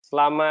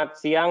Selamat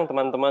siang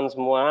teman-teman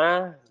semua,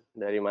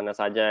 dari mana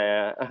saja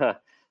ya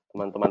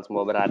teman-teman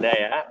semua berada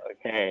ya.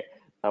 Oke,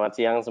 selamat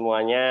siang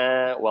semuanya.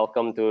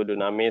 Welcome to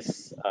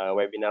Dunamis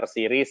webinar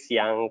series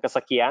yang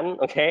kesekian.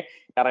 Oke,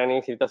 karena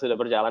ini kita sudah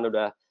berjalan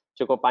udah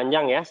cukup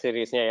panjang ya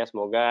seriesnya ya.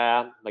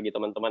 Semoga bagi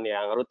teman-teman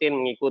yang rutin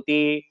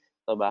mengikuti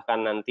atau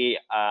bahkan nanti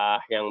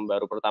yang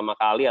baru pertama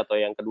kali atau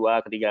yang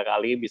kedua, ketiga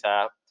kali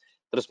bisa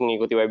terus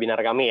mengikuti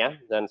webinar kami ya,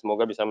 dan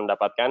semoga bisa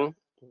mendapatkan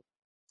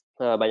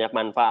banyak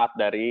manfaat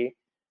dari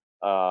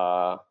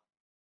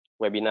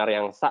webinar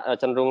yang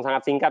cenderung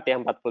sangat singkat ya,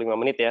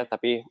 45 menit ya,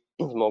 tapi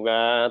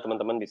semoga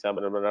teman-teman bisa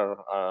benar-benar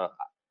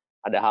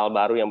ada hal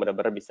baru yang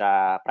benar-benar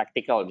bisa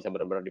praktikal, bisa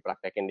benar-benar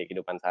dipraktekin di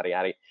kehidupan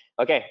sehari-hari.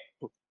 Oke,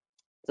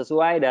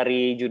 sesuai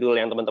dari judul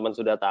yang teman-teman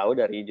sudah tahu,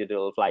 dari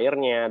judul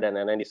flyernya dan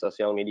lain-lain di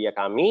sosial media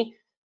kami,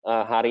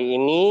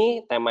 hari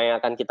ini tema yang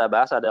akan kita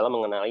bahas adalah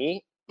mengenai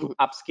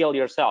upskill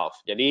yourself.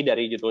 Jadi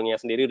dari judulnya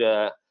sendiri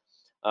udah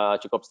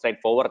cukup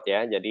straightforward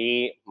ya,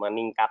 jadi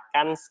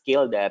meningkatkan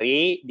skill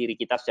dari diri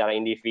kita secara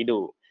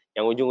individu,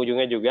 yang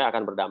ujung-ujungnya juga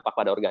akan berdampak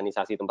pada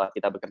organisasi tempat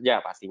kita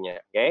bekerja pastinya,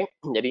 oke?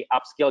 Jadi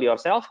upskill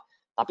yourself,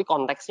 tapi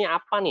konteksnya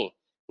apa nih?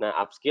 Nah,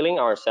 upskilling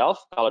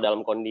ourselves kalau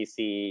dalam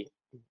kondisi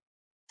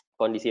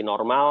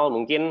normal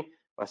mungkin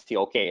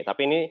masih oke,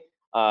 tapi ini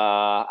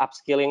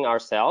upskilling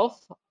ourselves,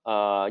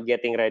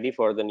 getting ready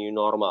for the new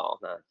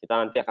normal. Nah,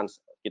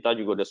 kita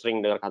juga udah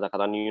sering dengar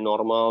kata-kata new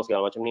normal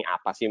segala macam, ini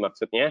apa sih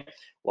maksudnya?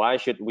 Why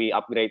should we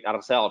upgrade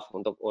ourselves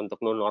untuk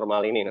new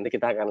normal ini? Nanti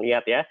kita akan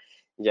lihat ya.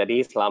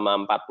 Jadi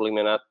selama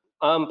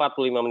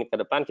 45 menit ke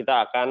depan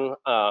kita akan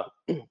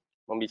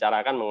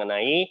membicarakan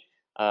mengenai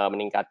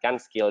meningkatkan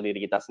skill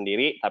diri kita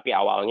sendiri, tapi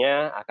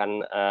awalnya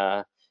akan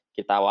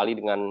kita awali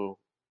dengan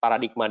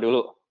paradigma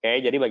dulu. Oke,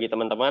 jadi bagi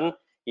teman-teman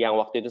yang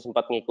waktu itu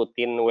sempat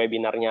ngikutin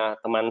webinarnya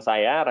teman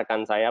saya,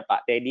 rekan saya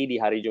Pak Teddy di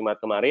hari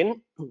Jumat kemarin,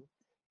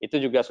 itu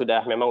juga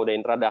sudah memang udah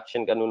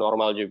introduction ke new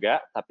normal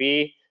juga,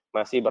 tapi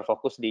masih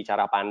berfokus di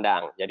cara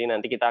pandang. Jadi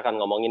nanti kita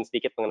akan ngomongin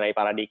sedikit mengenai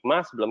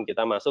paradigma sebelum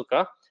kita masuk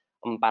ke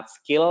 4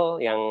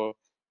 skill yang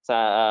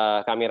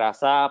kami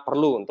rasa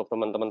perlu untuk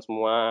teman-teman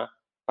semua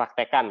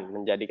praktekkan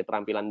menjadi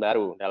keterampilan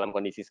baru dalam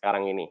kondisi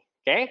sekarang ini.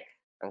 Oke,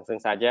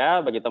 langsung saja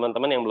bagi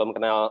teman-teman yang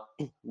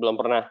belum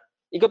pernah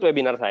ikut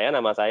webinar saya,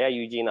 nama saya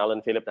Eugene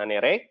Allen Philip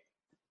Nanere.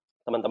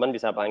 Teman-teman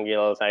bisa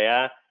panggil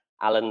saya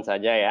Allen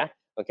saja ya.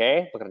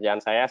 Oke, pekerjaan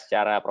saya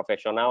secara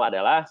profesional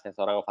adalah saya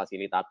seorang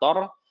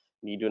fasilitator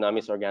di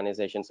Dunamis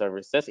Organization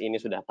Services. Ini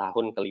sudah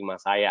tahun kelima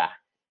saya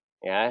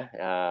ya,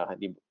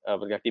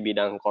 bergerak di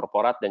bidang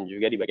korporat dan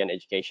juga di bagian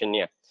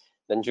education-nya.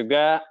 Dan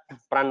juga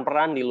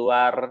peran-peran di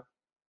luar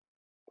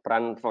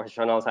peran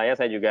profesional saya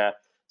juga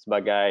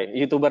sebagai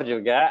YouTuber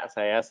juga,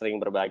 saya sering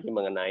berbagi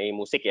mengenai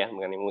musik ya,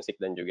 mengenai musik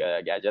dan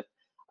juga gadget.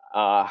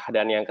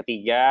 Dan yang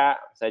ketiga,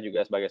 saya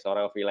juga sebagai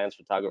seorang freelance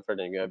photographer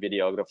dan juga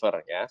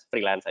videographer ya,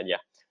 freelance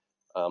saja,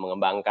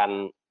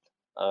 mengembangkan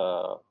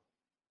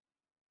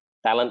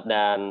talent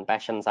dan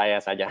passion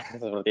saya saja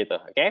seperti itu.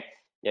 Oke,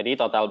 jadi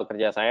total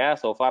bekerja saya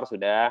so far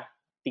sudah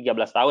 13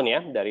 tahun ya,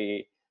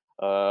 dari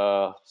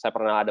saya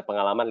pernah ada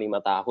pengalaman 5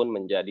 tahun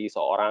menjadi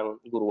seorang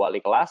guru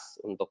wali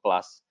kelas untuk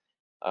kelas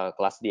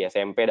di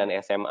SMP dan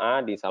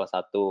SMA di salah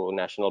satu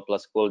National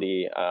Plus School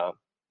di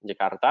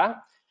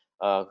Jakarta.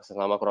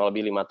 Selama kurang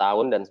lebih 5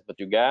 tahun, dan sempat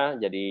juga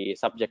jadi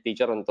subject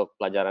teacher untuk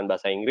pelajaran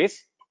bahasa Inggris,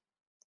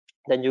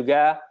 dan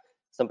juga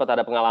sempat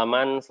ada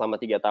pengalaman selama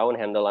 3 tahun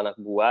handle anak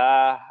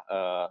buah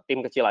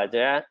tim kecil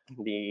aja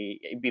di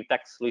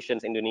Tech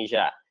Solutions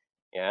Indonesia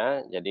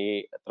ya.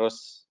 Jadi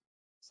terus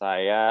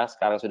saya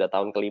sekarang sudah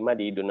tahun kelima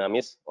di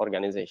Dunamis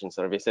Organization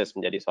Services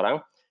menjadi seorang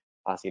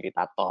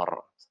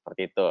fasilitator,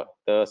 seperti itu.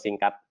 Itu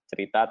singkat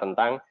cerita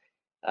tentang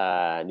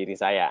diri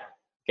saya.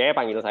 Oke,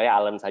 panggil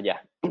saya Allen saja.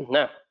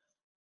 Nah,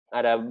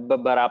 ada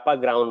beberapa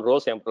ground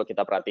rules yang perlu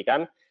kita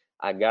perhatikan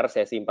agar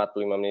sesi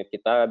 45 menit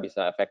kita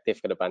bisa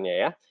efektif ke depannya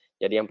ya.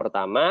 Jadi yang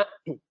pertama,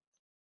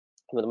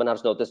 teman-teman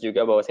harus notice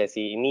juga bahwa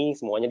sesi ini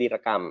semuanya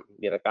direkam.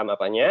 Direkam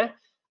apanya?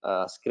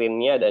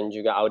 Screen-nya dan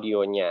juga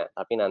audionya.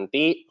 Tapi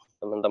nanti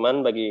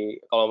teman-teman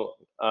kalau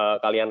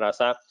kalian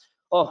rasa,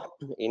 oh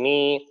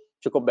ini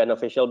cukup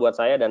beneficial buat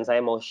saya dan saya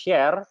mau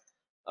share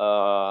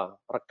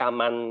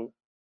rekaman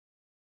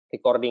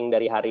recording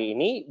dari hari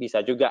ini,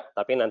 bisa juga,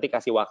 tapi nanti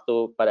kasih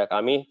waktu pada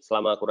kami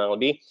selama kurang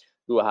lebih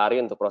 2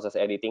 hari untuk proses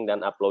editing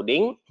dan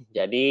uploading.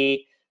 Jadi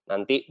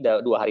nanti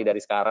 2 hari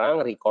dari sekarang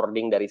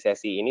recording dari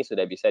sesi ini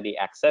sudah bisa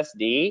diakses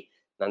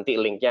nanti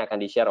linknya akan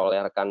di-share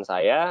oleh rekan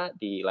saya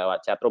di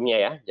lewat chatroom-nya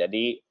ya.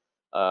 Jadi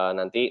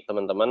nanti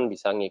teman-teman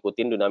bisa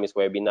ngikutin Dunamis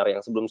webinar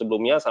yang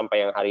sebelum-sebelumnya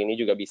sampai yang hari ini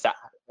juga bisa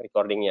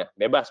recordingnya.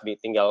 Bebas,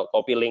 tinggal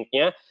copy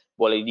linknya,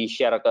 boleh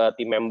di-share ke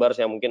team members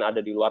yang mungkin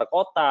ada di luar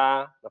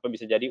kota, apa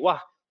bisa jadi,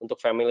 wah untuk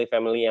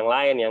family-family yang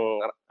lain yang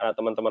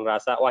teman-teman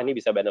rasa, wah ini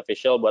bisa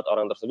beneficial buat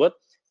orang tersebut,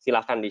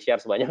 silahkan di-share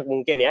sebanyak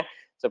mungkin ya,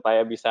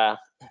 supaya bisa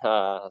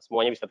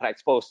semuanya bisa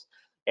terekspos.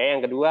 Oke,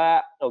 yang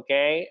kedua,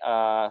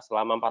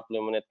 selama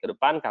 45 menit ke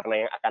depan,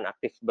 karena yang akan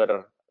aktif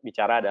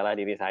berbicara adalah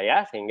diri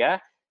saya, sehingga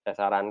saya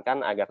sarankan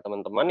agar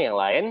teman-teman yang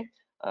lain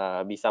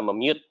bisa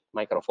memute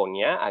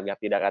mikrofonnya agar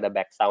tidak ada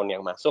back sound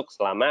yang masuk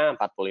selama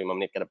 45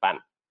 menit ke depan.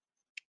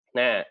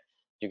 Nah,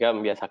 juga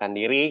membiasakan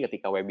diri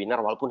ketika webinar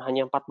walaupun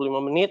hanya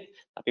 45 menit,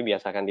 tapi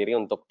biasakan diri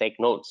untuk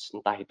take notes,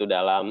 entah itu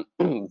dalam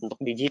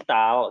bentuk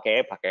digital,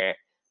 oke,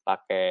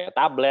 pakai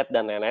tablet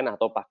dan lain-lain,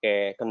 atau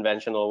pakai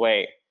conventional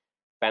way,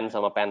 pen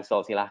sama pencil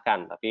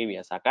silahkan, tapi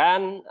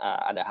biasakan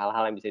ada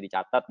hal-hal yang bisa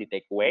dicatat di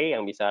take away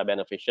yang bisa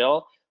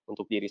beneficial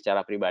untuk diri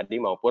secara pribadi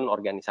maupun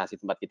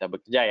organisasi tempat kita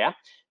bekerja ya.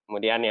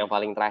 Kemudian yang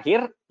paling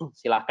terakhir,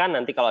 silahkan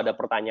nanti kalau ada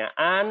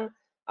pertanyaan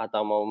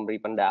atau mau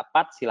memberi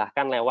pendapat,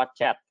 silahkan lewat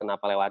chat.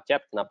 Kenapa lewat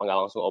chat? Kenapa nggak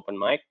langsung open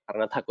mic?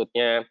 Karena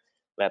takutnya,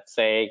 let's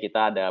say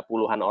kita ada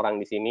puluhan orang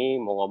di sini,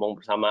 mau ngomong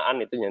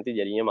bersamaan, itu nanti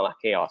jadinya malah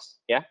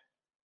chaos. Ya.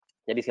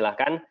 Jadi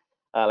silahkan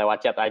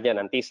lewat chat aja.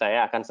 Nanti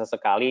saya akan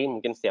sesekali,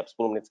 mungkin setiap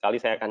 10 menit sekali,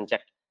 saya akan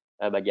cek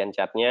bagian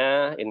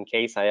chatnya, in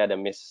case saya ada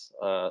miss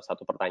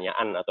satu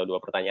pertanyaan atau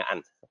dua pertanyaan.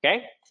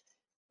 Oke?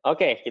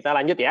 Oke, kita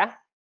lanjut ya.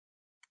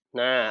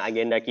 Nah,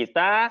 agenda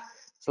kita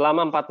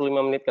selama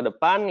 45 menit ke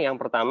depan, yang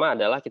pertama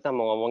adalah kita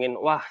mau ngomongin,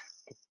 wah,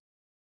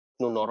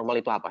 new normal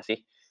itu apa sih?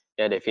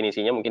 Ya,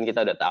 definisinya mungkin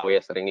kita udah tahu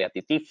ya, sering lihat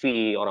di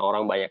TV,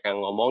 orang-orang banyak yang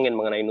ngomongin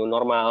mengenai new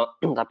normal,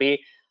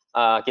 tapi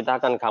kita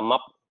akan come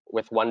up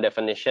with one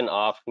definition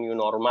of new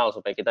normal,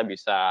 supaya kita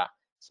bisa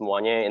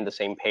semuanya in the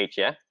same page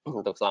ya,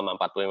 untuk selama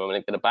 45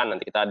 menit ke depan,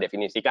 nanti kita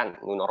definisikan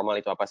new normal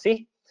itu apa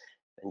sih.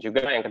 Dan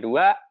juga yang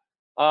kedua,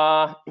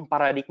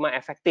 paradigma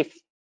efektif,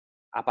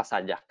 apa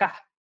sajakah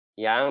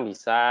yang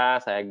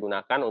bisa saya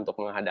gunakan untuk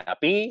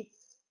menghadapi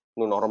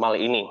new normal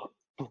ini.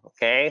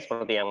 Oke,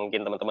 seperti yang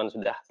mungkin teman-teman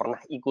sudah pernah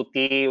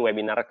ikuti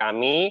webinar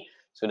kami,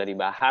 sudah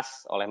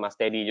dibahas oleh Mas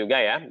Teddy juga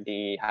ya,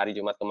 di hari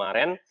Jumat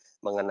kemarin,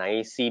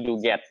 mengenai see, do,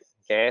 get.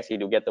 Oke, see,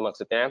 do, get itu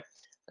maksudnya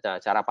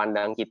cara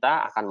pandang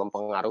kita akan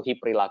mempengaruhi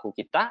perilaku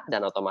kita,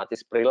 dan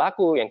otomatis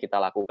perilaku yang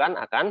kita lakukan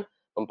akan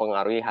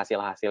mempengaruhi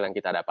hasil-hasil yang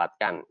kita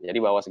dapatkan. Jadi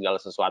bahwa segala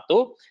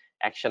sesuatu,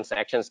 actions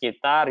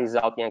kita,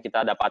 result yang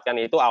kita dapatkan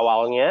itu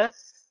awalnya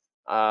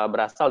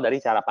berasal dari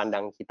cara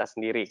pandang kita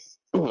sendiri.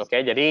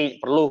 Oke, jadi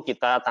perlu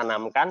kita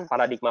tanamkan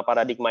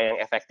paradigma-paradigma yang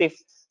efektif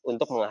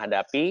untuk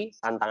menghadapi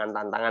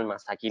tantangan-tantangan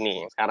masa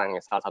kini. Sekarang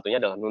salah satunya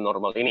adalah new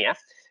normal ini ya.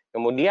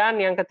 Kemudian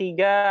yang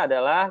ketiga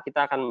adalah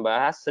kita akan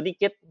membahas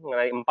sedikit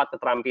mengenai 4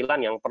 keterampilan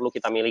yang perlu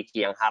kita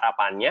miliki, yang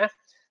harapannya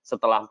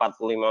setelah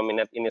 45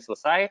 menit ini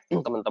selesai,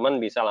 teman-teman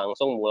bisa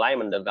langsung mulai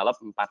mendevelop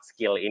 4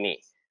 skill ini.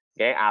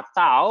 Oke,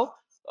 atau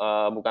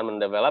bukan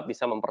mendevelop,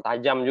 bisa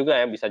mempertajam juga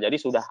ya, bisa jadi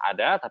sudah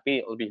ada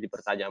tapi lebih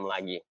dipertajam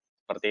lagi,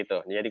 seperti itu.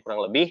 Jadi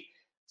kurang lebih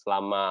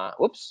selama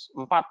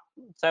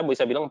saya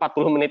bisa bilang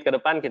 40 menit ke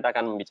depan kita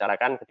akan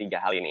membicarakan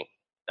ketiga hal ini.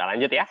 Kita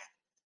lanjut ya.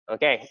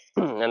 Oke,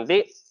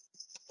 nanti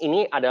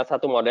ini ada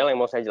satu model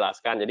yang mau saya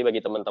jelaskan. Jadi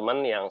bagi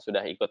teman-teman yang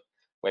sudah ikut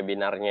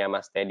webinarnya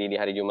Mas Teddy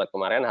di hari Jumat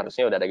kemarin,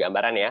 harusnya udah ada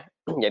gambaran ya.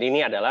 Jadi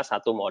ini adalah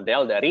satu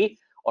model dari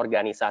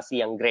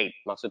organisasi yang great.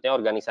 Maksudnya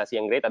organisasi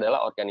yang great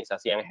adalah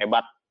organisasi yang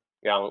hebat,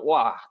 yang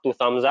wah, 2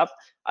 thumbs up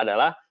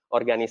adalah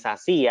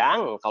organisasi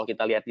yang kalau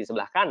kita lihat di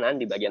sebelah kanan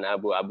di bagian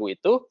abu-abu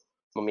itu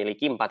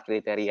memiliki 4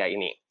 kriteria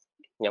ini.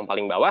 Yang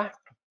paling bawah,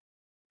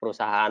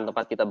 perusahaan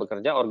tempat kita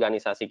bekerja,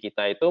 organisasi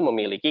kita itu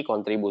memiliki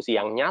kontribusi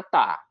yang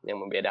nyata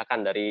yang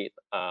membedakan dari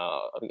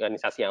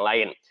organisasi yang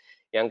lain.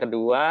 Yang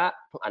kedua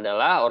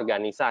adalah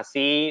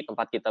organisasi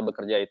tempat kita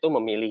bekerja itu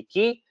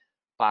memiliki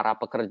para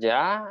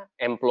pekerja,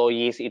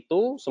 employees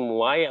itu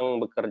semua yang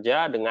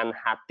bekerja dengan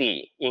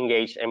hati,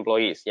 engaged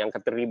employees, yang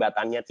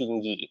keterlibatannya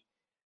tinggi.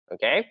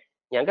 Oke.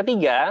 Yang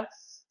ketiga,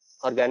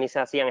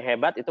 organisasi yang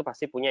hebat itu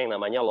pasti punya yang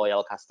namanya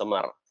loyal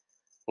customer.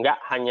 Nggak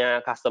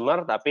hanya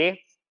customer, tapi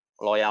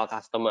loyal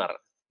customer.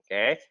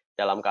 Oke.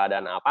 Dalam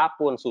keadaan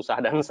apapun, susah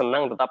dan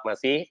senang, tetap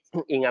masih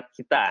ingat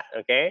kita.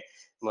 Oke.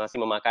 Masih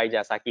memakai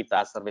jasa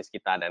kita, service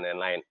kita, dan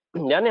lain-lain.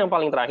 Dan yang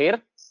paling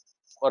terakhir,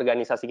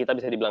 organisasi kita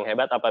bisa dibilang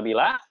hebat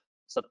apabila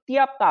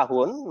setiap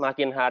tahun,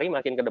 makin hari,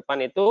 makin ke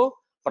depan itu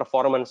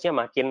performance-nya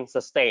makin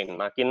sustain,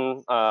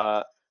 makin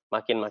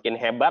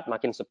hebat,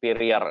 makin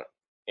superior,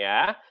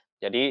 ya.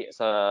 Jadi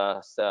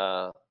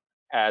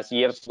as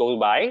years go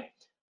by,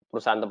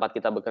 perusahaan tempat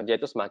kita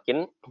bekerja itu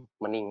semakin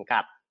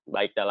meningkat,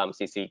 baik dalam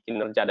sisi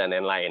kinerja dan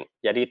lain-lain.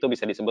 Jadi itu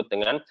bisa disebut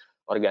dengan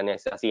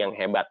organisasi yang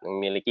hebat,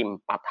 memiliki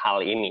 4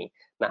 hal ini.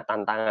 Nah,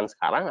 tantangan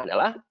sekarang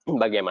adalah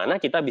bagaimana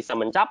kita bisa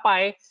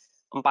mencapai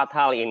 4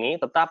 hal ini,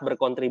 tetap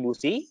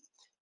berkontribusi,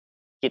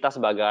 kita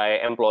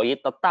sebagai employee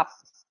tetap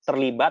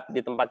terlibat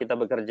di tempat kita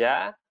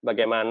bekerja,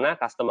 bagaimana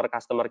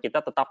customer-customer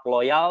kita tetap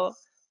loyal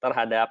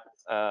terhadap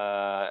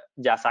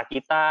jasa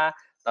kita,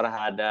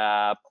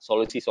 terhadap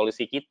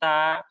solusi-solusi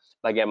kita,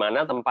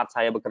 bagaimana tempat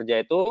saya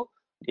bekerja itu,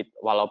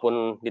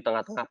 walaupun di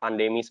tengah-tengah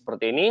pandemi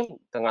seperti ini,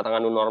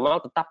 tengah-tengah new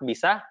normal, tetap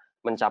bisa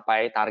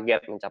mencapai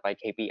target, mencapai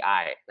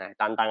KPI. Nah,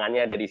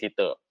 tantangannya ada di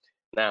situ.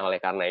 Nah,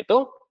 oleh karena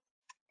itu,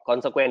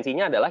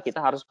 konsekuensinya adalah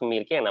kita harus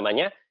memiliki yang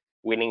namanya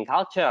winning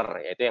culture,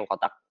 yaitu yang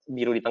kotak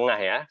biru di tengah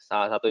ya.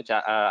 Salah satu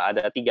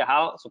ada 3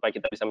 hal supaya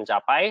kita bisa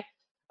mencapai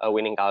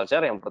winning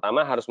culture. Yang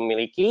pertama harus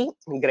memiliki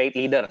great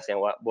leaders,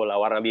 yang bola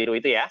warna biru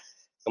itu ya.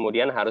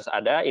 Kemudian harus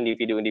ada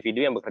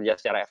individu-individu yang bekerja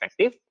secara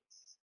efektif.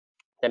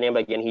 Dan yang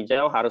bagian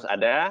hijau harus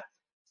ada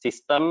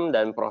sistem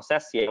dan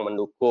proses yang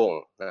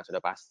mendukung. Nah,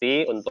 sudah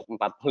pasti untuk 40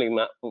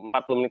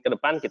 menit ke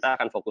depan kita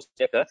akan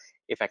fokusnya ke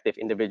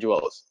effective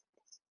individuals.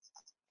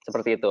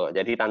 Seperti itu.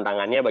 Jadi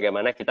tantangannya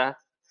bagaimana kita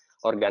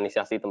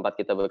organisasi tempat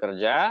kita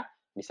bekerja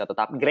bisa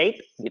tetap great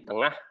di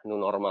tengah new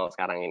normal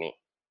sekarang ini.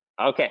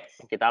 Oke,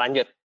 kita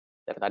lanjut.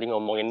 Dari tadi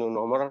ngomongin new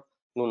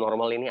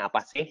normal ini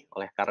apa sih?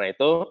 Oleh karena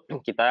itu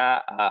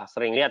kita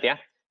sering lihat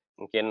ya,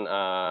 mungkin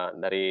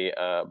dari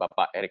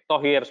Bapak Erick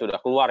Thohir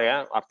sudah keluar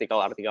ya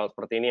artikel-artikel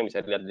seperti ini yang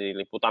bisa dilihat di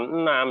liputan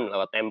 6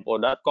 lewat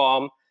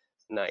tempo.com.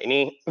 Nah,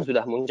 ini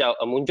sudah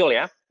muncul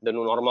ya, the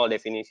new normal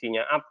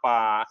definisinya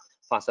apa,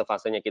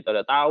 fase-fasenya kita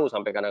udah tahu,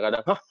 sampai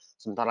kadang-kadang,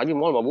 sebentar lagi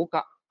mall mau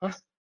buka,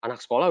 anak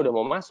sekolah udah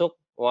mau masuk,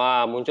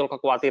 wah muncul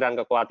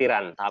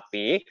kekhawatiran-kekhawatiran.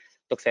 Tapi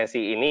untuk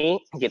sesi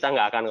ini kita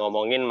nggak akan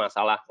ngomongin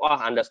masalah,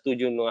 wah Anda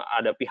setuju,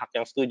 ada pihak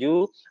yang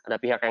setuju,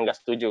 ada pihak yang nggak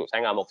setuju,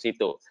 saya nggak mau ke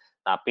situ.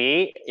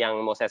 Tapi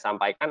yang mau saya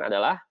sampaikan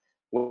adalah,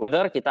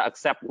 whether kita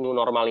accept new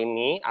normal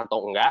ini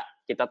atau enggak,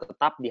 kita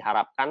tetap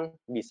diharapkan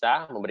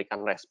bisa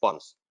memberikan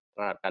respons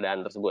terhadap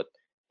keadaan tersebut.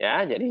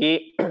 Ya,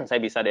 jadi saya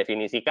bisa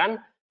definisikan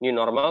new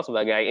normal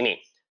sebagai ini.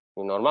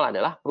 New normal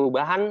adalah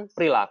perubahan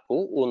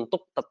perilaku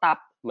untuk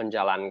tetap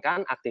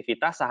menjalankan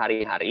aktivitas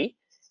sehari-hari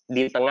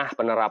di tengah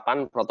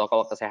penerapan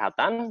protokol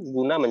kesehatan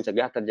guna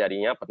mencegah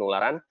terjadinya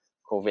penularan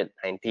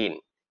COVID-19.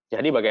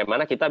 Jadi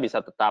bagaimana kita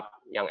bisa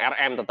tetap, yang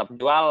RM tetap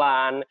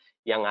jualan,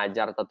 yang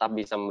ngajar tetap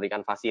bisa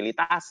memberikan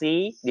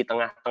fasilitasi di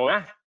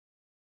tengah-tengah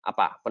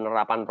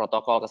penerapan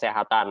protokol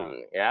kesehatan,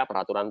 ya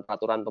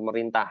peraturan-peraturan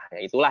pemerintah. Ya,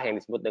 itulah yang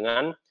disebut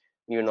dengan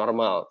new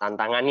normal.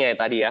 Tantangannya ya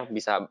tadi ya,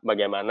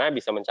 bagaimana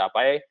bisa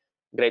mencapai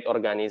great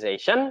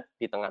organization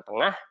di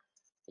tengah-tengah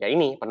ya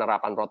ini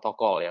penerapan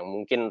protokol yang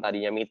mungkin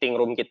tadinya meeting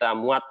room kita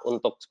muat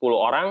untuk 10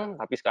 orang,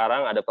 tapi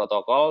sekarang ada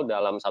protokol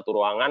dalam satu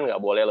ruangan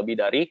nggak boleh lebih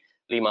dari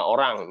 5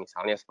 orang,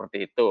 misalnya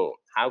seperti itu.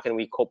 How can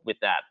we cope with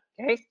that?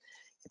 Oke,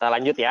 kita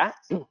lanjut ya.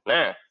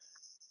 Nah,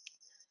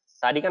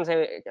 tadi kan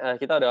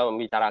kita udah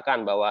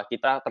membicarakan bahwa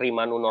kita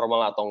terima new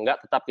normal atau enggak,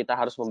 tetap kita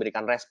harus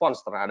memberikan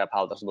respons terhadap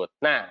hal tersebut.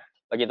 Nah,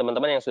 bagi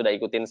teman-teman yang sudah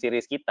ikutin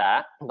series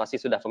kita,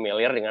 pasti sudah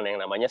familiar dengan yang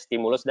namanya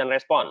stimulus dan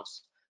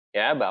respons.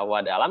 Ya,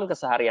 bahwa dalam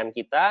keseharian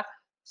kita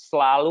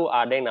selalu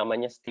ada yang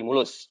namanya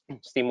stimulus.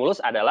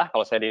 Stimulus adalah,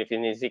 kalau saya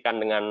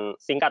definisikan dengan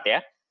singkat ya,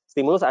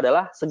 stimulus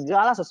adalah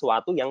segala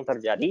sesuatu yang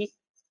terjadi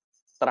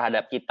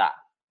terhadap kita.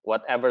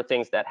 Whatever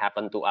things that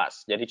happen to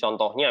us. Jadi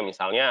contohnya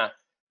misalnya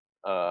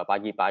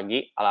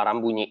pagi-pagi alarm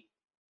bunyi.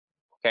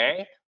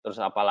 Oke, terus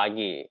apa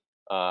lagi?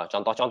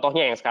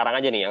 Contoh-contohnya yang sekarang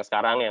aja nih, yang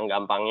sekarang yang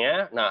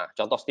gampangnya. Nah,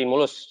 contoh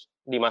stimulus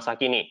di masa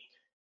kini.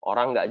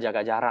 Orang nggak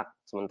jaga jarak.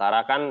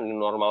 Sementara kan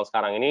normal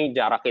sekarang ini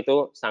jarak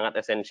itu sangat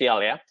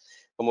esensial ya.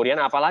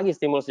 Kemudian apalagi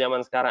stimulus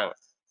zaman sekarang?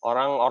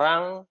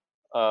 Orang-orang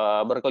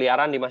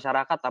berkeliaran di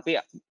masyarakat, tapi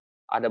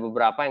ada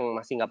beberapa yang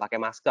masih nggak pakai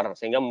masker,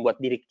 sehingga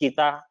membuat diri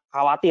kita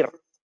khawatir.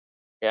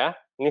 Ya,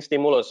 ini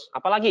stimulus.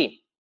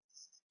 Apalagi?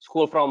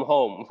 School from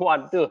home.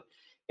 Waduh,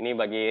 ini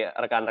bagi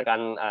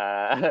rekan-rekan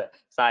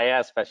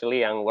saya,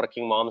 especially yang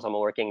working mom sama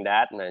working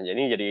dad. Nah,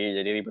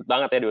 jadi ribet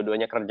banget ya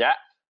dua-duanya kerja,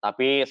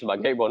 tapi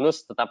sebagai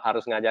bonus tetap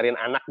harus ngajarin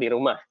anak di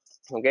rumah.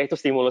 Oke, itu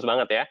stimulus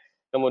banget ya.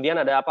 Kemudian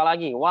ada apa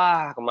lagi?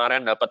 Wah,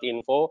 kemarin dapat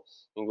info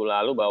minggu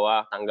lalu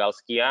bahwa tanggal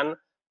sekian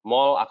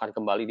mall akan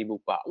kembali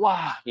dibuka.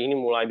 Wah, ini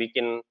mulai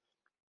bikin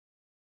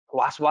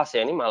was-was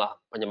ya, ini malah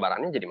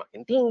penyebarannya jadi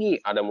makin tinggi.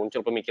 Ada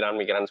muncul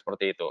pemikiran-pemikiran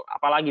seperti itu.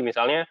 Apalagi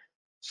misalnya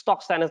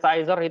stok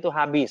sanitizer itu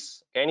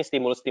habis. Kayak ini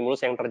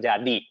stimulus-stimulus yang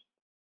terjadi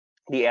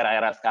di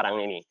era-era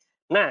sekarang ini.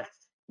 Nah,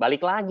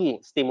 balik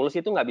lagi, stimulus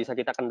itu nggak bisa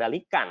kita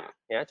kendalikan.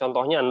 Ya,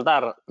 contohnya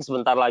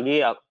sebentar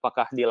lagi,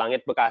 apakah di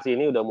langit Bekasi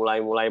ini udah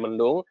mulai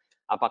mendung,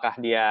 apakah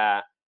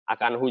dia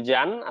akan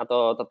hujan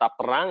atau tetap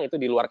terang, itu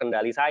di luar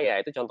kendali saya.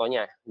 Itu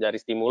contohnya dari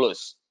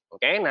stimulus.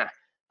 Oke, nah,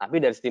 tapi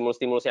dari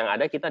stimulus-stimulus yang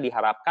ada, kita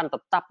diharapkan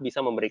tetap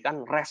bisa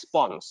memberikan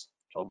respons.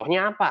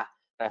 Contohnya apa?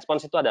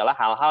 Respons itu adalah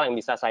hal-hal yang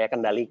bisa saya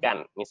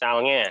kendalikan.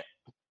 Misalnya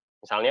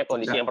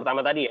kondisi yang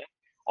pertama tadi ya,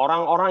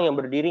 orang-orang yang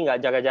berdiri nggak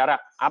jaga jarak.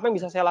 Apa yang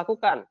bisa saya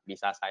lakukan?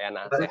 Bisa saya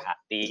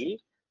nasihati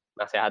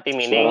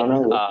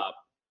meaning,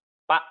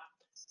 Pak,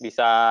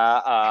 bisa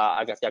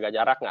agak jaga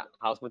jarak nggak?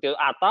 Hal seperti itu.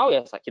 Atau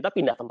ya kita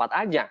pindah tempat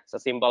aja,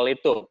 sesimpel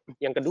itu.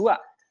 Yang kedua,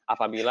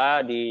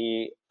 apabila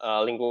di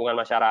lingkungan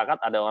masyarakat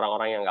ada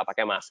orang-orang yang nggak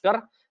pakai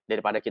masker,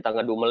 daripada kita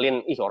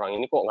ngedumelin, orang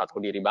ini kok nggak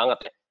tahu diri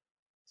banget ya.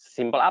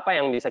 Simpel apa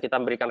yang bisa kita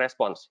berikan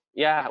respons?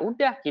 Ya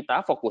udah,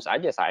 kita fokus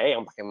aja, saya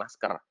yang pakai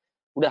masker.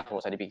 Udah,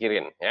 nggak usah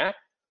dipikirin ya.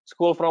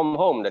 School from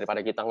home,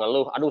 daripada kita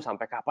ngeluh, aduh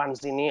sampai kapan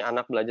sih nih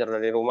anak belajar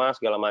dari rumah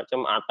segala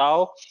macam,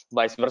 atau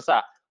vice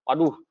versa.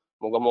 Aduh,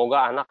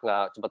 moga-moga anak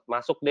nggak cepet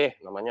masuk deh,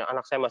 namanya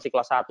anak saya masih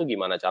kelas 1,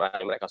 gimana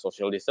caranya mereka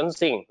social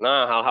distancing.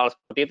 Nah, hal-hal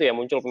seperti itu ya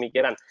muncul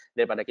pemikiran.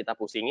 Daripada kita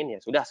pusingin, ya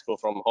sudah,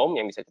 school from home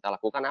yang bisa kita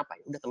lakukan apa?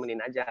 Ya udah,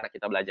 temenin aja anak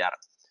kita belajar.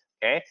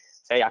 Oke,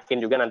 saya yakin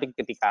juga nanti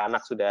ketika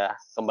anak sudah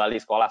kembali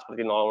sekolah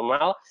seperti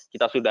normal,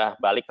 kita sudah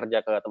balik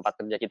kerja ke tempat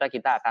kerja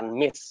kita akan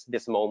miss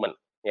this moment,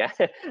 ya.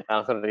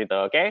 Seperti itu,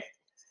 oke.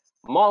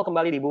 Mall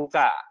kembali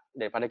dibuka.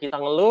 daripada kita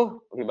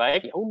ngeluh, lebih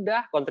baik ya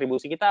udah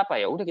kontribusi kita apa,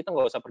 ya udah kita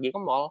nggak usah pergi ke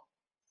mall.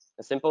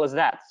 As simple as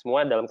that.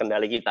 Semua dalam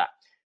kendali kita.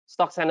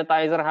 Stok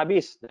sanitizer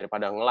habis,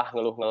 daripada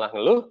ngeluh,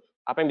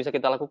 apa yang bisa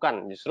kita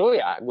lakukan? Justru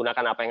ya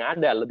gunakan apa yang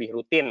ada, lebih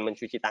rutin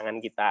mencuci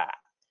tangan kita.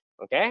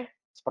 Oke?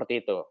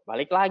 Seperti itu.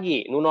 Balik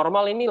lagi, new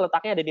normal ini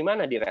letaknya ada di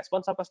mana? Di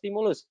respons apa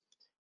stimulus?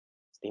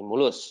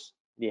 Stimulus.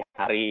 Di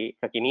hari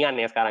kekinian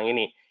ya sekarang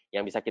ini.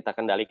 Yang bisa kita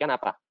kendalikan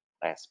apa?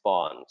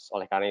 Respons.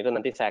 Oleh karena itu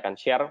nanti saya akan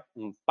share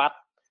 4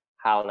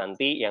 hal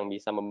nanti yang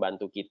bisa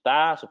membantu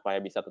kita supaya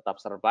bisa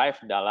tetap survive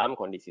dalam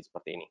kondisi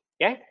seperti ini.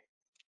 Oke?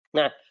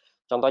 Nah,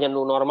 contohnya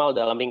new normal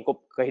dalam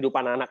lingkup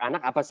kehidupan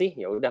anak-anak apa sih?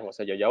 Ya udah nggak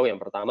usah jauh-jauh. Yang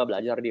pertama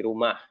belajar di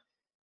rumah.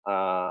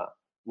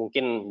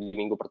 Mungkin di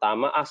minggu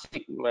pertama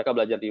asik mereka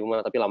belajar di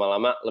rumah, tapi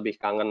lama-lama lebih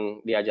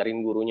kangen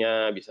diajarin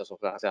gurunya, bisa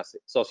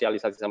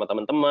sosialisasi sama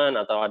teman-teman,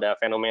 atau ada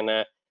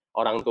fenomena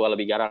orang tua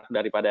lebih galak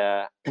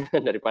daripada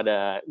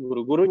daripada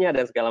guru-gurunya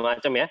dan segala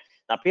macam ya.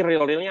 Tapi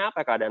realnya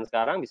apa keadaan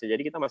sekarang? Bisa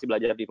jadi kita masih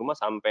belajar di rumah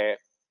sampai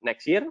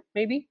next year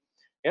maybe.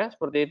 Ya,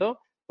 seperti itu.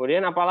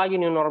 Kemudian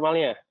apalagi new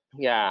normalnya?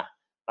 Ya,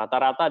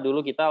 rata-rata dulu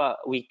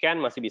kita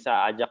weekend masih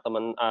bisa ajak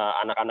teman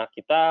anak-anak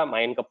kita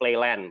main ke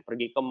playland,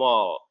 pergi ke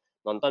mall,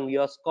 nonton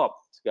bioskop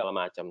segala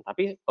macam.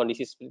 Tapi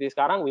kondisi seperti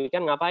sekarang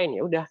weekend ngapain?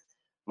 Ya udah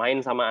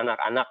main sama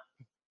anak-anak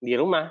di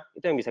rumah.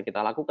 Itu yang bisa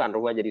kita lakukan.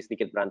 Rumah jadi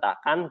sedikit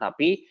berantakan,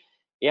 tapi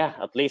ya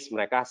at least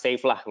mereka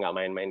safe lah, nggak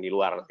main-main di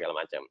luar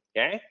segala macam.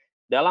 Oke?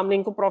 Dalam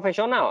lingkup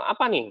profesional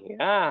apa nih?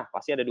 Ya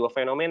pasti ada 2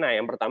 fenomena.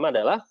 Yang pertama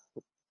adalah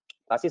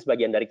pasti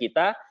sebagian dari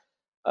kita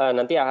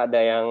nanti ada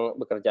yang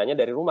bekerjanya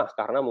dari rumah,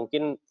 karena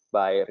mungkin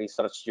by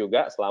research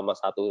juga selama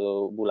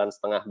 1,5 bulan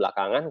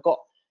belakangan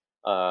kok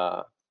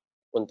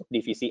untuk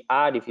divisi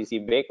A, divisi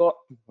B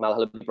kok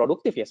malah lebih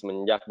produktif ya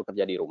semenjak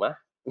bekerja di rumah.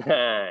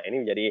 Nah,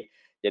 ini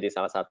jadi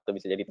salah satu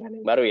bisa jadi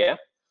tren yang baru ya.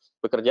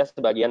 Bekerja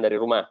sebagian dari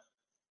rumah.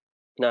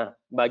 Nah,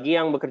 bagi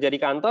yang bekerja di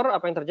kantor,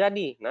 apa yang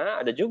terjadi? Nah,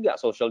 ada juga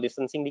social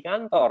distancing di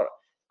kantor.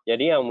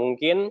 Jadi yang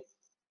mungkin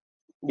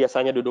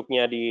biasanya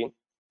duduknya di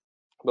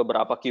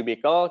beberapa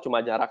cubicle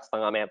cuma jarak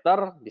 0,5 meter,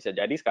 bisa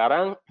jadi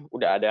sekarang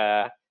udah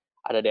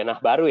ada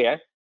denah baru ya.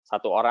 1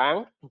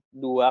 orang,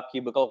 2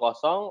 cubicle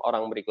kosong,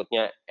 orang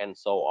berikutnya, and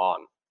so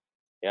on.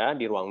 Ya,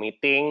 di ruang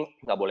meeting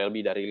nggak boleh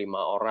lebih dari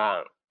 5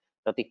 orang.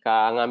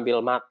 Ketika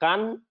ngambil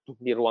makan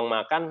di ruang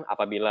makan,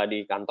 apabila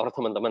di kantor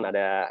teman-teman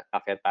ada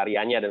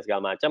kafetarianya dan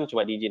segala macam,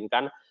 cuma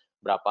diizinkan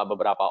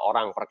beberapa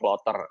orang per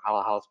kloter,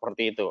 hal-hal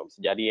seperti itu. Bisa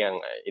jadi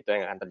itu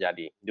yang akan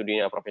terjadi di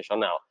dunia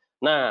profesional.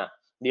 Nah,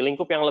 di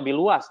lingkup yang lebih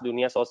luas,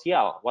 dunia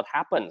sosial, what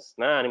happens?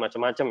 Nah, ini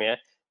macam-macam ya.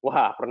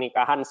 Wah,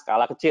 pernikahan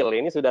skala kecil,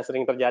 ini sudah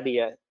sering terjadi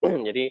ya.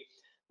 Jadi,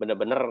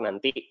 benar-benar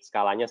nanti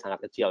skalanya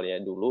sangat kecil ya.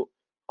 Dulu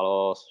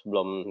kalau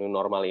sebelum new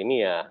normal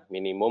ini ya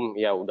minimum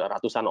ya udah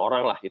ratusan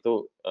orang lah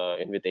itu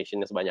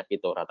invitation-nya sebanyak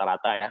itu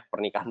rata-rata ya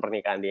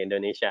pernikahan-pernikahan di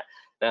Indonesia.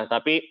 Nah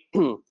tapi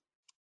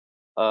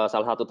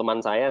salah satu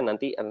teman saya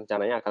nanti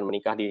rencananya akan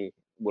menikah di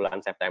bulan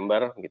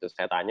September gitu,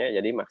 saya tanya,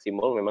 jadi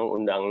maksimal memang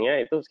undangnya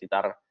itu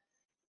sekitar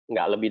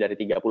nggak lebih dari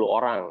 30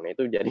 orang. Nah,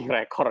 itu jadi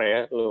rekor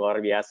ya,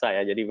 luar biasa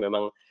ya. Jadi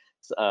memang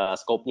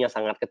skopnya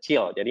sangat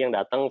kecil. Jadi yang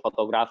datang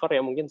fotografer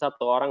ya mungkin 1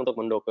 orang untuk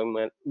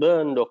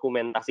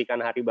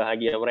mendokumentasikan hari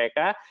bahagia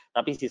mereka,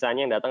 tapi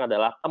sisanya yang datang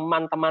adalah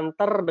teman-teman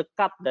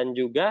terdekat dan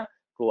juga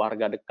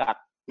keluarga dekat.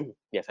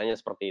 Biasanya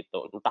seperti itu.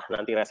 Entah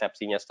nanti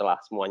resepsinya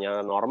setelah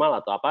semuanya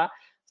normal atau apa,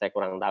 saya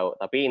kurang tahu.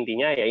 Tapi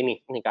intinya ya ini,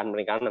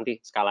 pernikahan nanti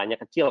skalanya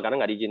kecil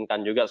karena nggak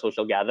diizinkan juga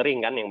social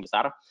gathering kan yang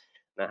besar.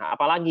 Nah,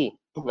 apalagi?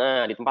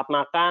 Nah, di tempat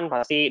makan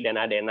pasti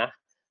denah-denah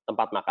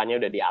tempat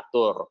makannya udah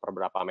diatur per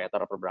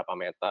berapa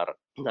meter.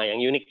 Nah, yang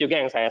unik juga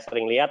yang saya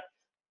sering lihat,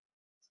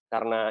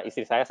 karena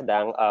istri saya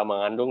sedang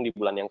mengandung di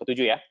bulan yang ke-7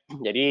 ya.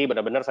 Jadi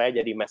benar-benar saya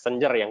jadi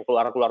messenger yang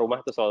keluar-keluar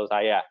rumah itu selalu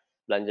saya.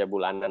 Belanja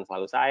bulanan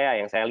selalu saya.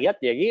 Yang saya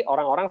lihat jadi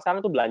orang-orang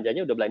sekarang tuh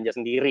belanjanya udah belanja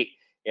sendiri.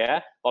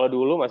 Ya, kalau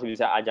dulu masih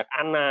bisa ajak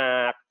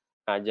anak,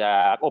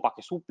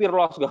 pakai supir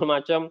loh segala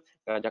macam,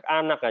 ngajak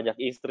anak, ngajak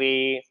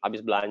istri,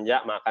 habis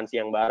belanja makan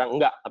siang bareng,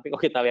 enggak. Tapi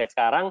kalau kita lihat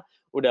sekarang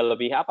udah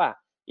lebih apa?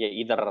 Ya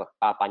either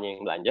papanya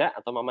yang belanja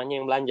atau mamanya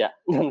yang belanja.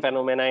 Dan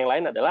fenomena yang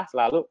lain adalah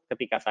selalu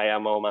ketika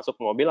saya mau masuk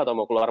mobil atau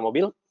mau keluar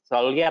mobil,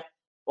 selalu lihat,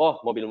 oh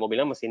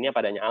mobil-mobilnya mesinnya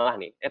pada nyala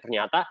nih.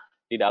 Ternyata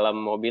di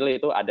dalam mobil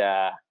itu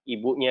ada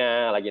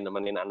ibunya lagi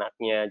nemenin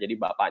anaknya, jadi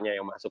bapaknya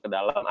yang masuk ke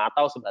dalam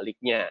atau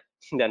sebaliknya.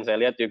 Dan saya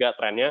lihat juga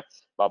trennya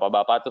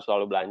bapak-bapak tuh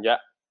selalu belanja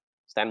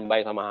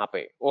standby sama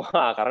HP.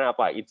 Wah, karena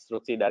apa?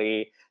 Instruksi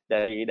dari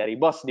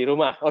bos di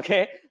rumah.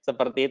 Oke,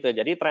 seperti itu.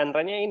 Jadi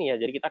tren-trennya ini ya.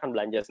 Jadi kita akan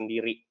belanja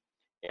sendiri.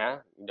 Ya,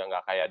 udah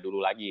nggak kayak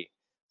dulu lagi.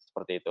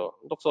 Seperti itu.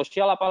 Untuk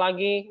sosial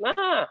apalagi?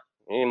 Nah,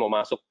 ini mau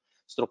masuk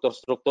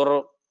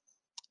struktur-struktur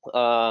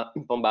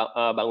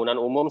bangunan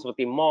umum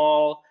seperti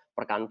mall,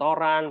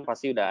 perkantoran,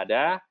 pasti udah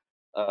ada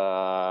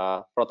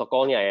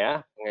protokolnya ya.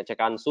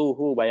 Pengecekan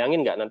suhu.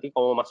 Bayangin nggak nanti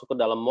kalau mau masuk ke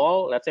dalam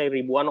mall, let's say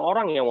ribuan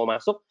orang yang mau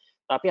masuk,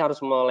 tapi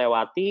harus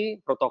melewati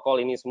protokol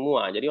ini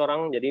semua. Jadi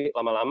orang jadi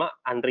lama-lama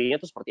antrinya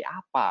itu seperti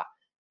apa?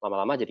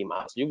 Lama-lama jadi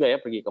malas juga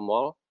ya pergi ke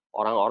mall.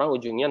 Orang-orang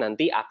ujungnya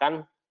nanti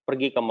akan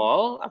pergi ke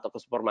mall atau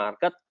ke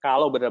supermarket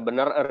kalau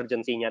benar-benar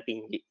urgensinya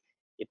tinggi.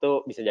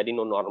 Itu bisa jadi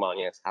new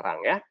normalnya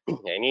sekarang ya.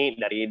 Ya ini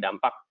dari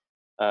dampak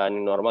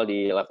new normal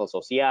di level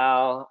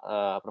sosial,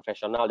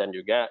 profesional, dan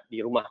juga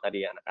di rumah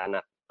tadi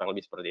anak-anak, kurang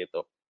lebih seperti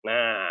itu.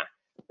 Nah,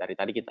 dari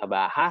tadi kita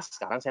bahas,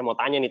 sekarang saya mau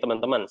tanya nih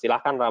teman-teman,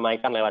 silahkan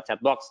ramaikan lewat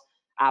chat box.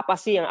 Apa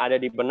sih yang ada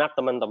di benak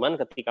teman-teman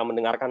ketika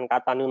mendengarkan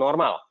kata new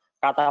normal?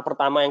 Kata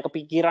pertama yang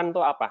kepikiran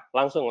tuh apa?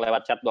 Langsung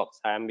lewat chat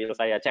box, sambil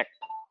saya cek.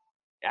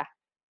 Ya,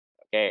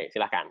 oke,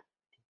 silahkan.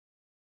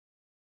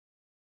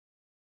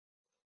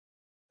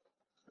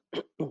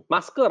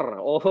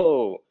 Masker,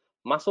 oh,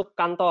 masuk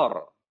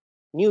kantor,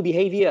 new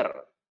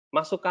behavior,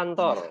 masuk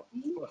kantor,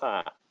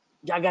 wah,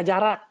 jaga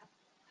jarak,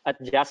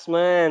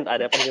 adjustment,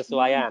 ada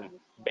penyesuaian,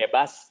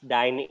 bebas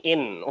dine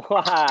in,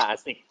 wah,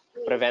 asik,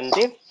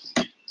 preventif,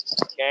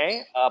 oke,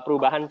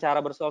 perubahan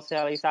cara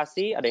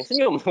bersosialisasi, ada yang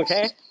senyum,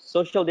 oke,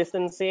 social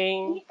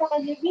distancing,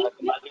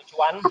 kembali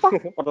cuan,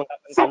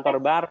 perlengkapan kantor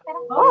baru,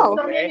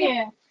 oke,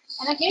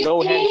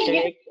 no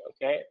handshake,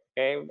 oke,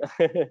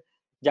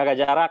 jaga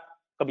jarak,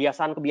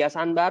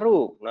 kebiasaan-kebiasaan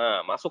baru.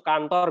 Nah, masuk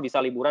kantor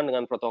bisa liburan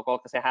dengan protokol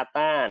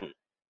kesehatan,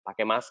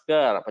 pakai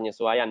masker,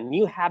 penyesuaian,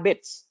 new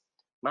habits,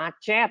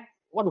 macet,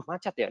 waduh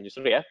macet ya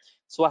justru ya,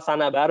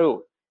 suasana baru,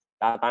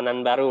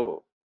 tatanan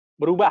baru,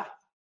 berubah,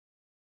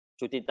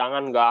 cuci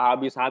tangan nggak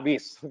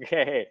habis-habis,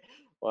 oke,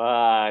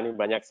 wah ini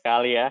banyak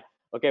sekali ya.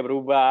 Oke,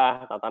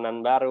 berubah,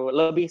 tatanan baru,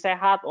 lebih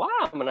sehat,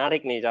 wah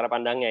menarik nih cara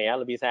pandangnya ya,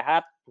 lebih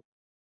sehat,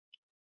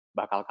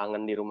 bakal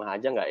kangen di rumah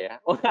aja nggak ya?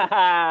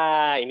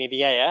 Wah, ini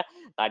dia ya.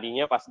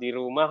 Tadinya pas di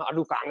rumah,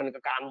 aduh kangen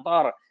ke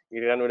kantor.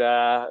 Giliran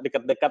udah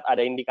deket-deket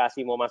ada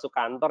indikasi mau masuk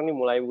kantor nih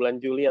mulai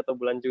bulan Juli atau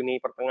bulan Juni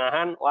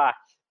pertengahan, wah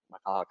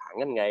bakal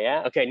kangen nggak ya?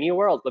 Oke, new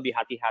world, lebih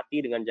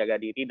hati-hati dengan jaga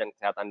diri dan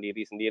kesehatan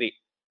diri sendiri.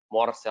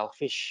 More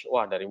selfish,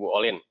 wah dari Bu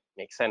Olin,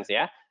 make sense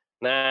ya.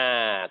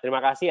 Nah,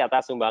 terima kasih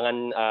atas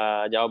sumbangan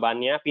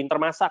jawabannya. Pinter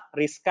masak,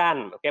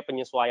 riskan, oke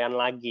penyesuaian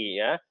lagi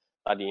ya.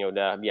 Tadinya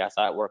udah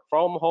biasa work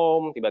from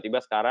home, tiba-tiba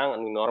sekarang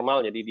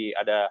normal, jadi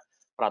ada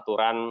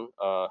peraturan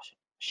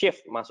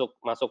shift masuk,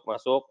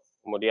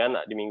 kemudian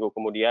di minggu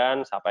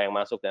kemudian siapa yang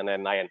masuk dan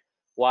lain-lain.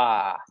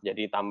 Wah,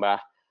 jadi tambah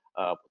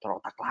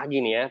terotak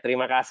lagi nih ya.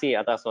 Terima kasih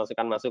atas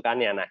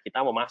masukan-masukannya. Nah, kita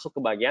mau masuk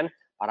ke bagian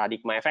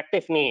paradigma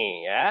efektif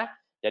nih ya.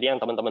 Jadi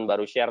yang teman-teman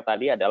baru share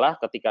tadi adalah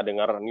ketika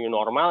dengar new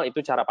normal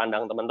itu cara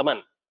pandang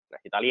teman-teman. Nah,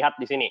 kita lihat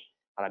di sini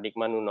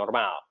paradigma new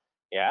normal.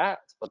 Ya,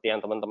 seperti yang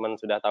teman-teman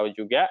sudah tahu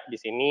juga, di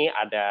sini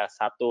ada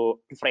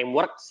satu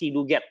framework see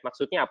do get.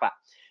 Maksudnya apa?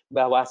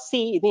 Bahwa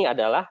see ini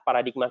adalah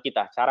paradigma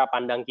kita, cara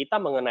pandang kita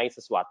mengenai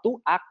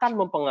sesuatu akan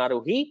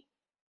mempengaruhi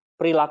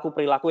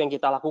perilaku-perilaku yang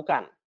kita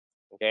lakukan.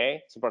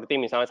 Oke, seperti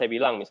misalnya saya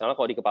bilang, misalnya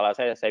kalau di kepala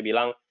saya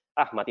bilang,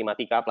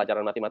 matematika,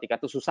 pelajaran matematika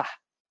itu susah.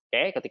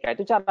 Oke, ketika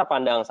itu cara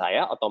pandang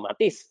saya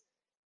otomatis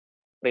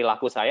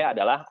perilaku saya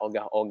adalah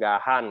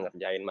ogah-ogahan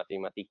ngerjain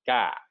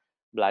matematika.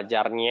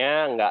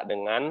 Belajarnya nggak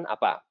dengan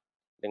apa?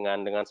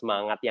 Dengan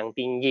semangat yang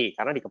tinggi,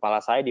 karena di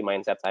kepala saya, di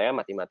mindset saya,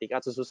 matematika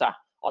itu susah.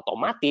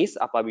 Otomatis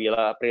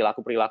apabila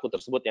perilaku-perilaku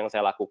tersebut yang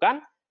saya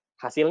lakukan,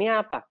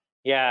 hasilnya apa?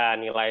 Ya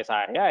nilai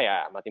saya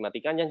ya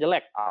matematikanya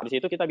jelek.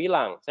 Habis itu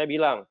saya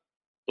bilang,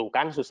 tuh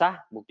kan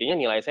susah, buktinya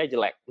nilai saya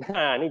jelek.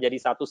 Nah ini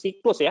jadi satu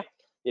siklus ya,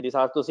 jadi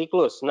satu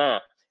siklus. Nah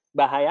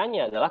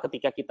bahayanya adalah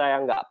ketika kita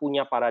yang nggak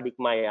punya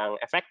paradigma yang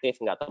efektif,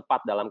 nggak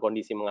tepat dalam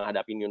kondisi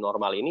menghadapi new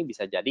normal ini,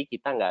 bisa jadi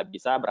kita nggak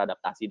bisa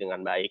beradaptasi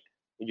dengan baik.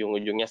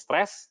 Ujung-ujungnya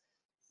stres,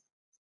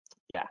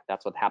 ya,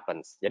 that's what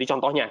happens. Jadi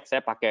contohnya,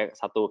 saya pakai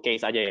satu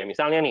case aja ya.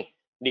 Misalnya nih,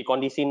 di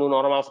kondisi new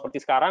normal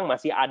seperti sekarang,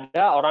 masih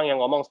ada orang yang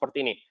ngomong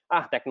seperti ini,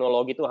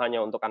 teknologi itu hanya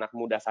untuk anak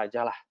muda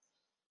sajalah.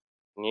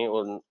 Ini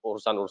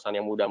urusan-urusan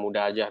yang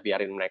muda-muda aja,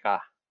 biarin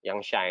mereka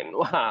yang shine.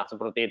 Wah,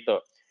 seperti itu.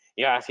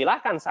 Ya,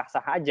 silakan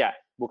sah-sah aja.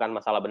 Bukan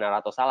masalah benar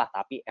atau salah,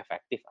 tapi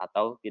efektif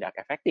atau tidak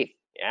efektif.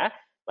 Ya,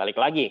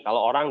 balik lagi, kalau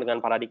orang dengan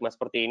paradigma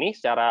seperti ini,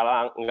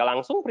 secara nggak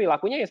langsung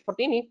perilakunya ya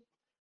seperti ini.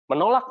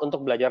 Menolak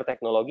untuk belajar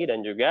teknologi dan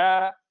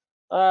juga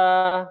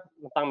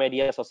tentang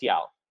media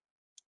sosial.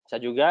 Bisa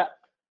juga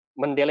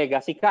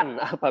mendelegasikan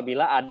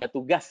apabila ada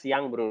tugas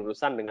yang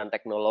berurusan dengan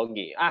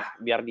teknologi.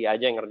 Biar dia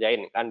aja yang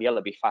ngerjain, kan dia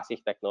lebih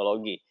fasih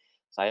teknologi.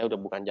 Saya udah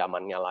bukan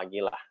zamannya lagi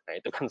lah. Nah,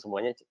 itu kan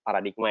semuanya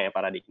paradigma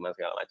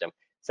segala macam.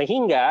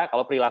 Sehingga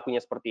kalau perilakunya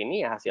seperti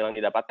ini, ya hasil yang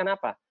didapatkan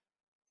apa?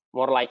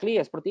 More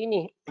likely ya seperti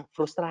ini,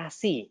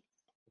 frustrasi.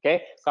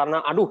 Oke,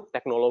 karena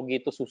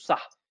teknologi itu susah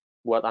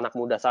buat anak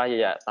muda saya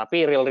ya.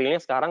 Tapi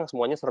real-realnya sekarang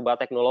semuanya serba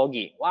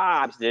teknologi.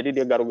 Wah, bisa jadi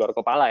dia garu-garu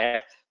kepala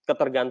ya.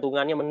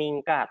 Ketergantungannya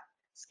meningkat.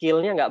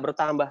 Skillnya nggak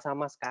bertambah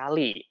sama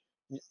sekali.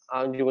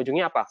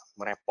 Ujung-ujungnya apa?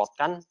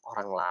 Merepotkan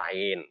orang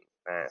lain.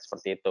 Nah,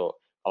 seperti itu.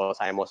 Kalau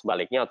saya mau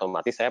sebaliknya,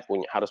 otomatis saya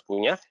harus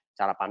punya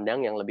cara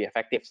pandang yang lebih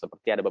efektif.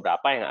 Seperti ada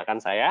beberapa yang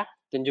akan saya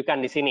tunjukkan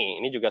di sini.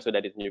 Ini juga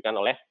sudah ditunjukkan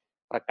oleh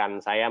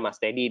rekan saya,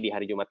 Mas Teddy, di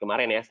hari Jumat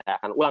kemarin ya.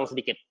 Saya akan ulang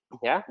sedikit.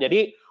 Ya,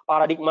 jadi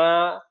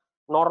paradigma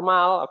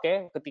normal,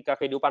 ketika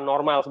kehidupan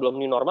normal sebelum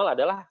new normal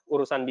adalah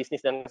urusan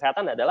bisnis dan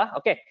kesehatan adalah,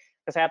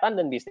 kesehatan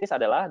dan bisnis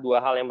adalah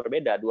dua hal yang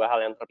berbeda, dua hal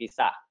yang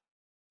terpisah.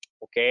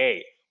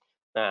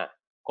 Nah,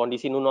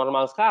 Kondisi new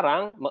normal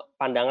sekarang,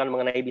 pandangan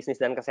mengenai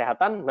bisnis dan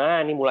kesehatan,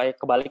 nah ini mulai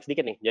kebalik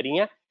sedikit nih.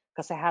 Jadinya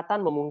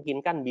kesehatan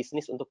memungkinkan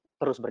bisnis untuk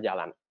terus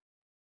berjalan.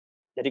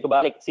 Jadi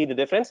kebalik, see the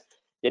difference?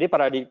 Jadi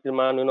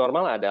paradigma new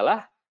normal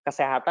adalah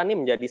kesehatan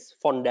ini menjadi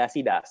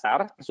fondasi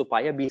dasar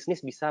supaya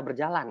bisnis bisa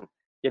berjalan.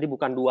 Jadi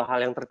bukan dua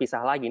hal yang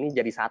terpisah lagi, ini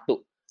jadi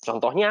satu.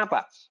 Contohnya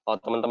apa? Kalau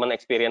teman-teman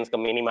experience ke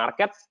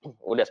minimarket,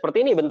 udah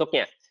seperti ini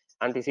bentuknya.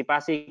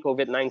 Antisipasi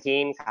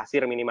COVID-19,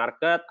 kasir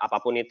minimarket,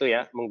 apapun itu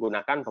ya,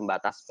 menggunakan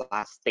pembatas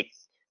plastik.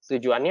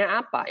 Tujuannya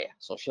apa ya?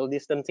 Social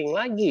distancing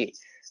lagi.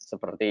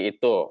 Seperti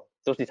itu.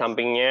 Terus di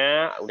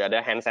sampingnya udah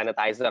ada hand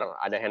sanitizer.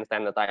 Ada hand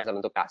sanitizer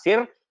untuk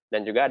kasir,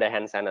 dan juga ada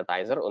hand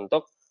sanitizer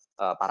untuk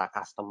para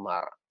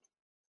customer.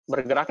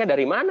 Bergeraknya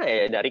dari mana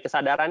ya? Dari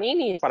kesadaran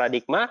ini,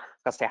 paradigma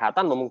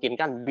kesehatan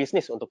memungkinkan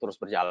bisnis untuk terus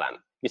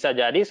berjalan. Bisa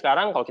jadi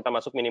sekarang kalau kita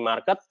masuk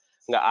minimarket,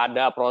 nggak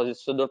ada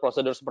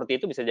prosedur-prosedur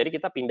seperti itu, bisa jadi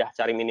kita pindah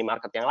cari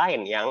minimarket yang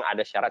lain yang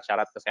ada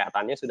syarat-syarat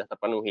kesehatannya sudah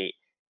terpenuhi.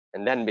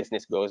 And then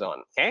business goes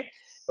on. Okay?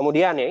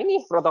 Kemudian ya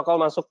ini protokol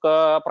masuk ke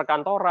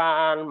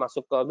perkantoran,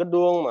 masuk ke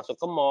gedung, masuk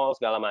ke mall,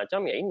 segala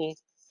macam ya ini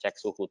cek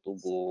suhu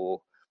tubuh,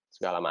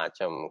 segala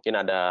macam. Mungkin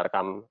ada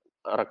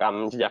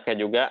rekam jejaknya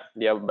juga,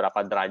 dia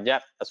berapa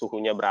derajat,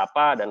 suhunya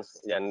berapa, dan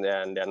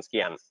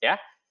sekian ya,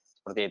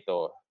 seperti itu.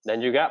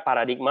 Dan juga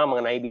paradigma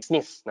mengenai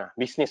bisnis. Nah,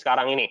 bisnis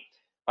sekarang ini,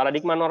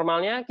 paradigma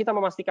normalnya kita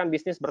memastikan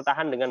bisnis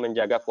bertahan dengan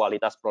menjaga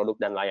kualitas produk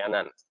dan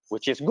layanan,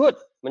 which is good,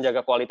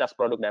 menjaga kualitas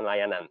produk dan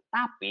layanan.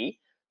 Tapi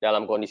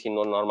dalam kondisi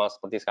non normal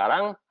seperti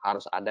sekarang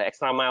harus ada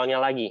extra mile-nya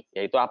lagi,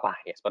 yaitu apa?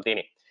 Ya seperti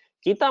ini.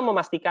 Kita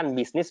memastikan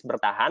bisnis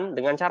bertahan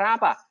dengan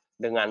cara apa?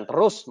 Dengan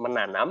terus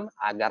menanam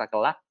agar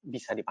kelak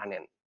bisa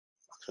dipanen.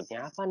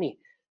 Maksudnya apa nih?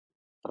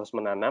 Terus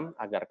menanam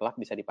agar kelak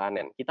bisa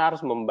dipanen. Kita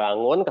harus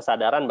membangun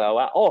kesadaran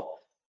bahwa, oh,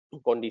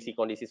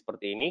 kondisi-kondisi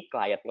seperti ini,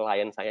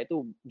 klien-klien saya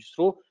itu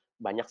justru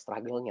banyak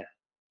struggle-nya.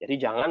 Jadi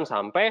jangan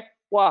sampai,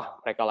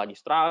 wah, mereka lagi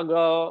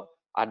struggle,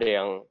 ada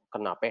yang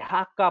kena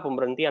PHK,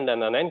 pemberhentian,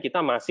 dan lain-lain, kita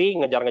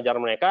masih ngejar-ngejar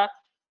mereka,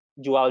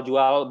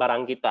 jual-jual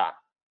barang kita,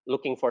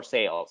 looking for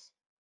sales.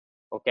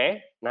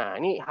 Oke? Nah,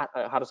 ini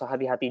harus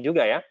hati-hati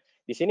juga ya.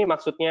 Di sini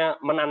maksudnya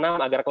menanam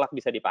agar kelak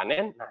bisa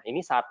dipanen. Nah, ini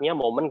saatnya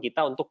momen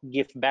kita untuk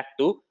give back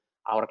to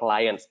our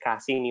clients,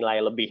 kasih nilai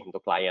lebih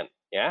untuk klien,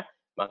 ya.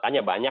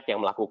 Makanya banyak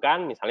yang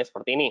melakukan, misalnya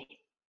seperti ini.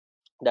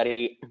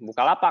 Dari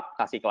Bukalapak,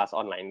 kasih kelas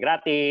online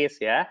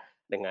gratis, ya,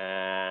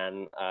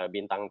 dengan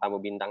bintang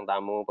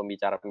tamu,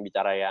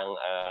 pembicara-pembicara yang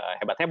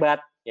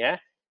hebat-hebat, ya.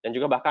 Dan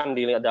juga bahkan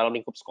di dalam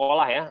lingkup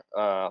sekolah, ya,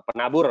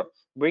 penabur,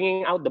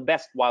 bringing out the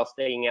best while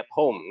staying at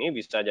home. Ini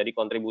bisa jadi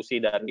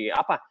kontribusi dari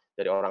apa?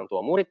 Dari orang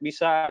tua murid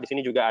bisa. Di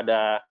sini juga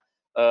ada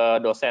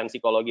dosen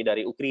psikologi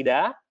dari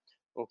Ukrida.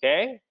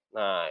 Oke.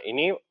 Nah,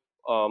 ini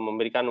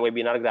memberikan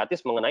webinar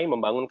gratis mengenai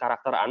membangun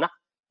karakter anak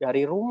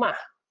dari rumah.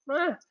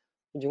 Nah,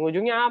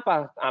 ujung-ujungnya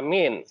apa?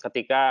 Amin.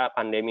 Ketika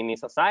pandemi ini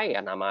selesai,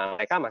 ya nama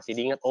mereka masih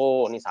diingat,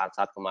 oh ini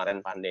saat-saat kemarin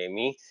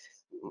pandemi,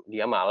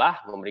 dia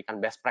malah memberikan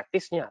best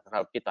practice-nya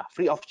terhadap kita,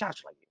 free of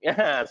charge lagi.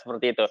 Ya,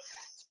 seperti itu.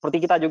 Seperti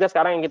kita juga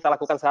sekarang yang kita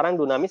lakukan sekarang,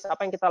 Dunamis,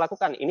 apa yang kita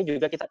lakukan? Ini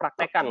juga kita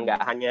praktekkan,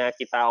 nggak hanya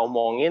kita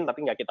omongin,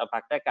 tapi nggak kita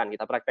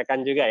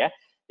praktekkan juga ya.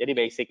 Jadi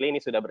basically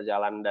ini sudah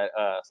berjalan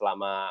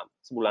selama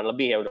sebulan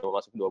lebih ya, udah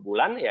masuk 2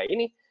 bulan, ya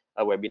ini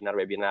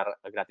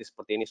webinar-webinar gratis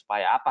seperti ini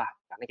supaya apa?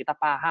 Karena kita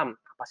paham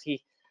apa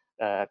sih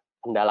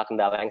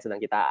kendala-kendala yang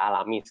sedang kita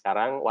alami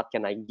sekarang, what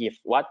can I give,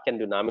 what can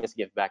Dunamis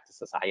give back to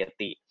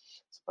society,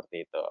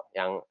 seperti itu,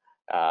 yang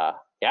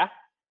ya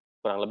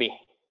kurang lebih.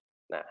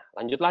 Nah,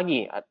 lanjut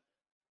lagi,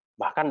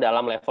 bahkan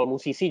dalam level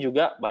musisi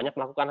juga banyak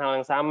melakukan hal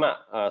yang sama.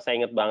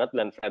 Saya ingat banget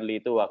Glenn Fredly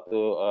itu waktu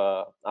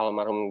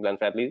almarhum Glenn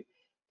Fredly,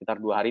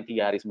 sekitar 2 hari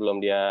 3 hari sebelum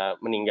dia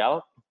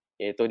meninggal,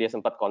 yaitu dia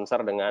sempat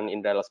konser dengan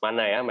Indra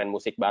Lesmana ya, main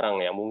musik bareng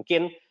ya.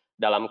 Mungkin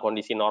dalam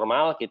kondisi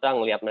normal kita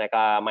ngelihat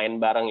mereka main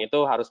bareng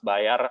itu harus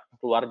bayar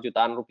keluar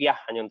jutaan rupiah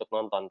hanya untuk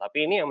nonton.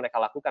 Tapi ini yang mereka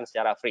lakukan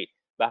secara free.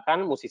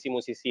 Bahkan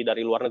musisi-musisi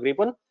dari luar negeri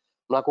pun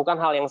melakukan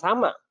hal yang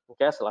sama.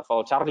 Oke,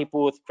 selevel Charlie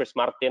Puth, Chris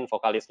Martin,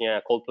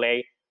 vokalisnya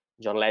Coldplay,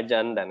 John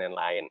Legend, dan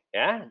lain-lain.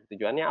 Ya,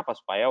 tujuannya apa?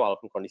 Supaya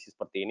walaupun kondisi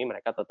seperti ini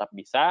mereka tetap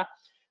bisa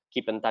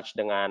keep in touch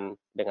dengan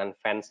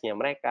fans-nya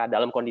mereka.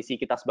 Dalam kondisi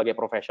kita sebagai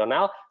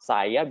profesional,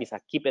 saya bisa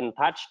keep in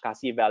touch,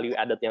 kasih value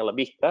added yang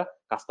lebih ke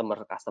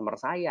customer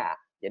saya.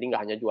 Jadi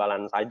nggak hanya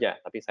jualan saja,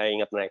 tapi saya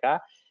ingat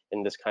mereka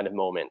in this kind of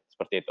moment.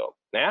 Seperti itu.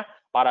 Nah,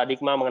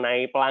 paradigma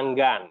mengenai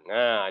pelanggan.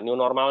 Nah, new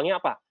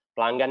normalnya apa?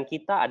 Pelanggan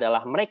kita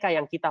adalah mereka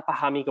yang kita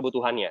pahami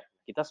kebutuhannya.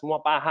 Kita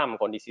semua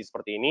paham kondisi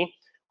seperti ini.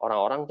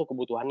 Orang-orang tuh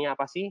kebutuhannya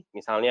apa sih?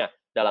 Misalnya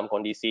dalam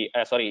kondisi,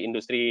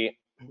 industri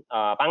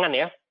pangan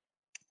ya.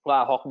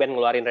 Wah, Hokben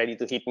ngeluarin ready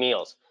to heat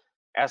meals.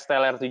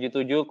 STLR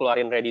 77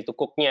 keluarin ready to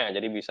cook-nya,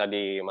 jadi bisa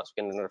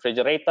dimasukin ke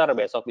refrigerator,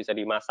 besok bisa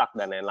dimasak,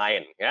 dan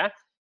lain-lain. Ya.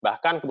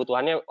 Bahkan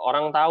kebutuhannya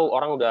orang tahu,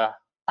 orang udah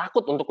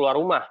takut untuk keluar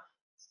rumah.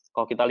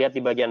 Kalau kita lihat di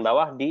bagian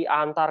bawah,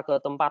 diantar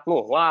ke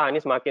tempatmu. Wah, ini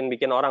semakin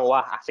bikin orang,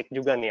 wah asik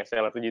juga nih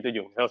STLR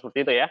 77. Seperti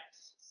itu ya.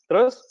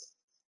 Terus,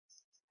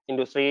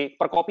 industri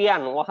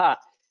perkopian.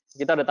 Wah,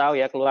 kita udah tahu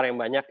ya keluar yang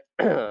banyak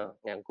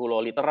yang kulo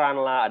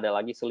literan lah, ada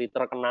lagi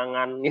seliter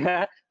kenangan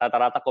ya,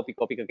 rata-rata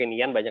kopi-kopi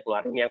kekinian banyak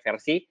keluarin yang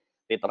versi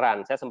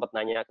literan. Saya sempat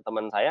nanya ke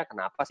teman saya,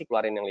 kenapa sih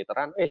keluarin yang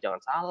literan?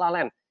 Jangan salah,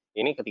 Len.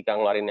 Ini ketika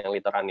ngeluarin yang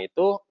literan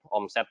itu,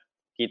 omset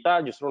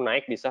kita justru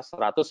naik bisa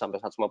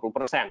 100-150%.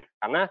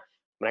 Karena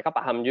mereka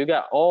paham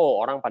juga,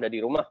 orang pada di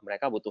rumah,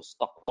 mereka butuh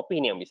stok kopi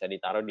nih yang bisa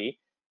ditaruh di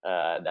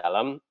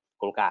dalam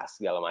kulkas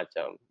segala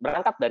macam.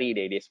 Berangkat dari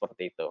ide-ide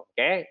seperti itu.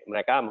 Oke,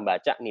 mereka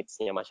membaca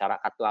needs-nya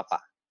masyarakat itu apa.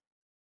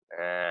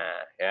 Nah,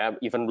 ya,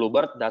 even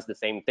Bluebird does the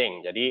same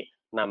thing. Jadi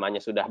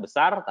namanya sudah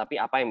besar, tapi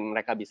apa yang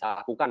mereka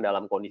bisa lakukan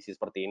dalam kondisi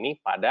seperti ini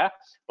pada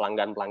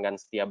pelanggan-pelanggan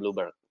setia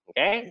Bluebird.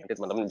 Oke, nanti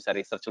teman-teman bisa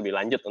research lebih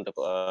lanjut untuk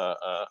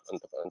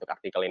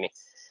artikel ini.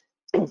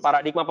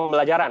 Paradigma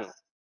pembelajaran.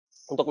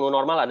 Untuk new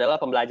normal adalah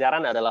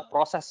pembelajaran adalah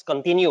proses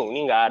continue.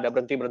 Ini nggak ada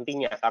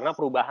berhenti-berhentinya, karena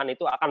perubahan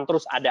itu akan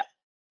terus ada.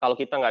 Kalau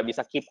kita nggak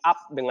bisa keep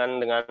up dengan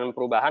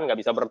perubahan, nggak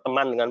bisa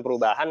berteman dengan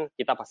perubahan,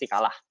 kita pasti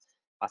kalah.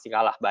 Pasti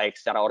kalah, baik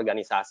secara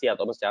organisasi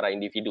ataupun secara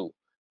individu.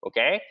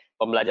 Oke,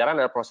 pembelajaran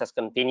adalah proses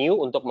continue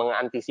untuk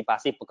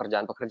mengantisipasi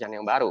pekerjaan-pekerjaan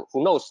yang baru.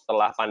 Who knows,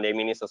 setelah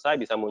pandemi ini selesai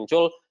bisa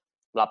muncul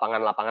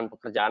lapangan-lapangan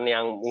pekerjaan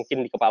yang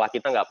mungkin di kepala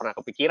kita nggak pernah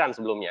kepikiran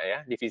sebelumnya ya,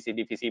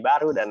 divisi-divisi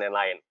baru dan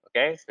lain-lain,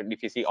 oke,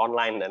 divisi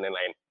online dan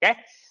lain-lain. Oke,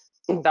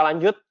 kita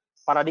lanjut.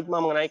 Paradigma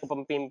mengenai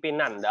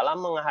kepemimpinan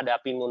dalam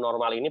menghadapi new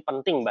normal ini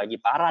penting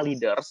bagi para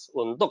leaders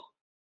untuk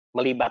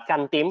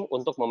melibatkan tim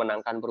untuk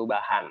memenangkan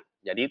perubahan.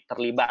 Jadi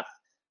terlibat.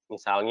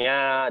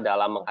 Misalnya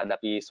dalam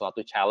menghadapi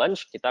suatu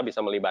challenge, kita bisa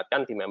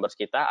melibatkan tim members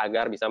kita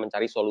agar bisa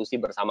mencari solusi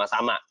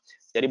bersama-sama.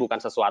 Jadi bukan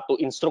sesuatu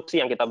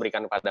instruksi yang kita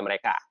berikan kepada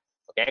mereka.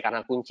 Oke,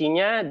 karena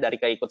kuncinya dari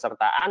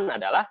keikutsertaan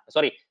adalah,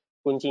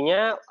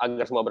 kuncinya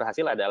agar semua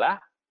berhasil adalah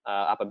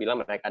apabila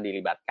mereka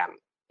dilibatkan.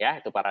 Ya,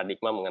 itu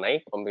paradigma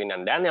mengenai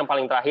kepemimpinan. Dan yang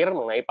paling terakhir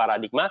mengenai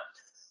paradigma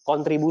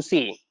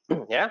kontribusi.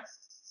 Ya,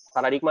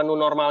 paradigma new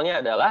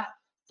normalnya adalah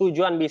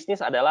tujuan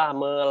bisnis adalah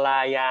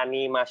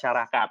melayani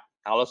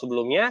masyarakat. Kalau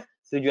sebelumnya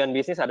tujuan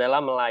bisnis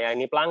adalah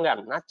melayani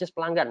pelanggan, not just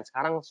pelanggan.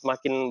 Sekarang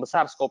semakin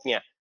besar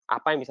skopnya.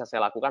 Apa yang bisa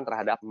saya lakukan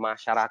terhadap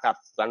masyarakat,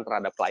 bukan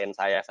terhadap klien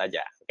saya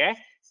saja. Oke?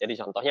 Jadi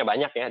contohnya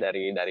banyak ya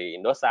dari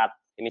Indosat.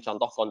 Ini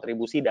contoh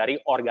kontribusi dari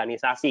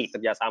organisasi,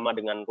 kerjasama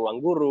dengan ruang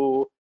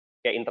guru,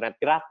 kayak internet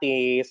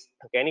gratis.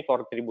 Oke, ini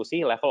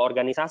kontribusi level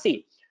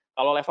organisasi.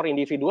 Kalau level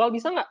individual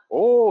bisa nggak?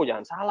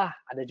 Jangan salah,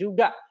 ada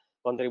juga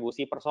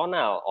kontribusi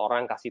personal.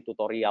 Orang kasih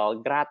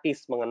tutorial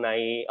gratis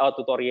mengenai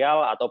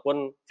tutorial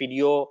ataupun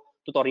video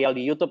tutorial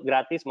di YouTube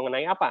gratis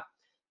mengenai apa?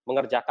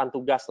 Mengerjakan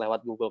tugas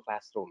lewat Google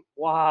Classroom.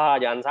 Wah,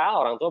 jangan salah,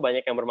 orang tua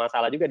banyak yang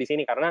bermasalah juga di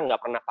sini karena nggak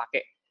pernah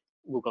pakai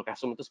Google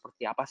Classroom itu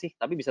seperti apa sih,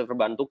 tapi bisa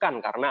terbantukan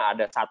karena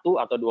ada 1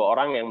 atau 2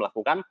 orang yang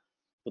melakukan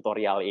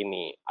tutorial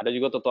ini. Ada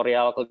juga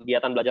tutorial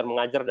kegiatan belajar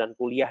mengajar dan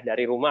kuliah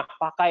dari rumah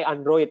pakai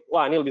Android.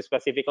 Wah, ini lebih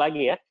spesifik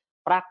lagi ya.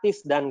 Praktis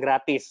dan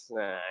gratis.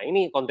 Nah,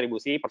 ini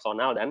kontribusi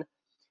personal dan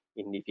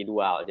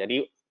individual.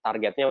 Jadi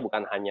targetnya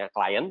bukan hanya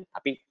klien,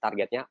 tapi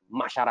targetnya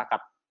masyarakat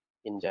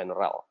in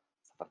general.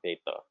 Seperti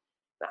itu.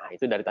 Nah,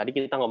 itu dari tadi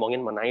kita ngomongin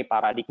mengenai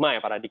paradigma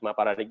ya,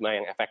 paradigma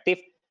yang efektif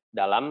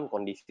dalam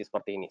kondisi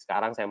seperti ini.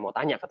 Sekarang saya mau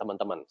tanya ke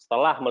teman-teman,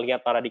 setelah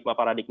melihat paradigma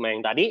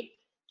yang tadi,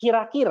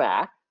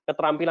 kira-kira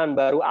keterampilan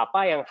baru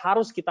apa yang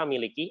harus kita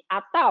miliki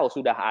atau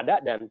sudah ada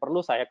dan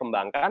perlu saya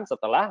kembangkan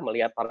setelah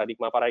melihat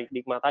paradigma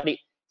tadi?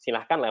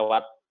 Silahkan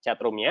lewat chat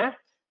room-nya,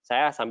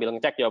 saya sambil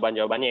ngecek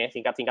jawaban-jawabannya ya,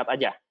 singkat-singkat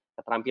aja.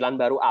 Keterampilan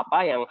baru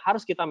apa yang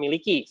harus kita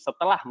miliki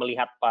setelah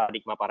melihat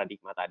paradigma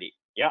tadi?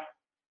 Ya,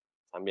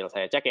 sambil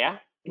saya cek ya.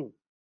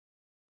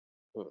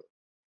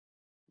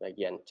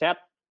 Bagian chat.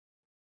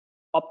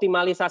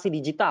 Optimalisasi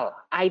digital,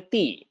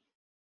 IT.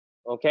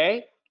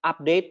 Oke,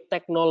 update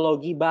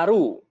teknologi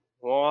baru.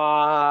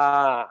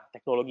 Wah,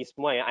 teknologi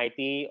semua ya,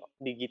 IT,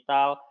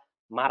 digital,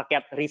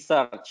 market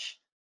research.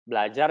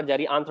 Belajar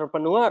jadi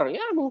entrepreneur,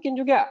 ya mungkin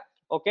juga.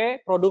 Oke,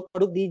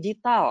 produk-produk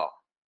digital.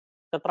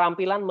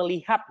 Keterampilan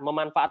melihat,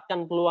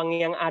 memanfaatkan peluang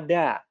yang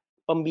ada.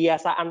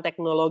 Pembiasaan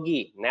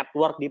teknologi,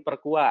 network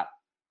diperkuat.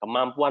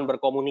 Kemampuan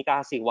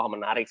berkomunikasi, wah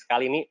menarik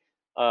sekali ini.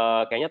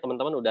 Kayaknya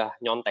teman-teman udah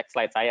nyontek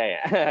slide saya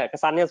ya.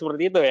 Kesannya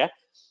seperti itu ya.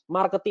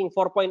 Marketing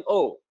 4.0,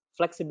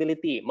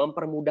 flexibility,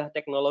 mempermudah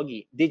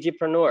teknologi,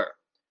 digipreneur,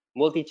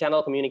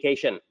 multi-channel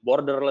communication,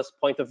 borderless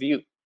point of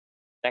view,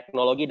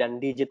 teknologi dan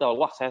digital.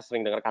 Wah, saya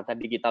sering dengar kata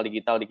digital.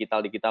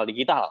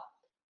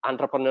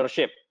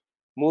 Entrepreneurship,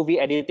 movie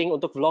editing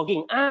untuk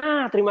vlogging.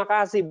 Terima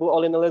kasih Bu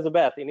Olin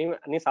Elizabeth.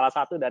 Ini salah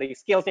satu dari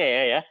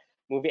skills-nya ya.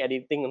 Movie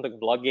editing untuk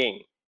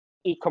vlogging.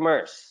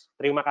 E-commerce.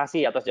 Terima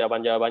kasih atas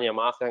jawaban-jawabannya.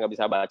 Maaf saya nggak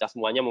bisa baca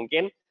semuanya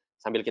mungkin.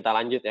 Sambil kita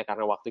lanjut ya,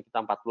 karena waktu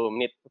kita 45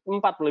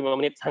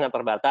 menit sangat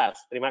terbatas.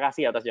 Terima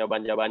kasih atas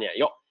jawaban-jawabannya.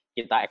 Yuk,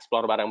 kita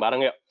explore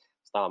bareng-bareng yuk.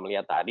 Setelah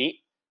melihat tadi,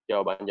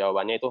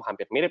 jawaban-jawabannya itu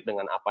hampir mirip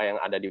dengan apa yang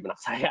ada di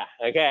benak saya.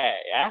 Oke,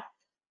 ya.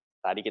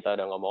 Tadi kita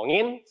udah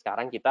ngomongin,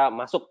 sekarang kita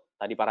masuk.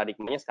 Tadi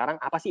paradigmanya, sekarang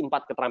apa sih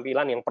 4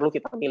 keterampilan yang perlu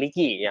kita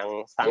miliki,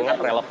 yang sangat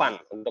relevan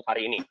untuk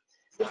hari ini.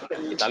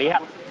 Kita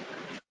lihat.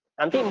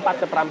 Nanti 4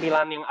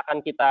 keterampilan yang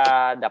akan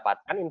kita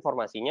dapatkan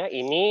informasinya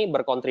ini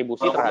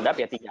berkontribusi terhadap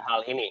ya 3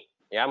 hal ini.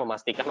 Ya,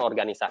 memastikan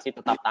organisasi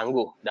tetap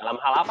tangguh. Dalam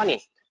hal apa nih?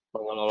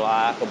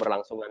 Mengelola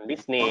keberlangsungan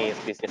bisnis,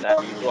 bisnis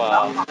as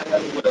usual.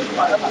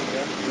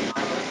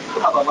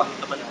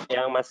 Teman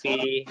yang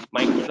masih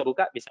mic-nya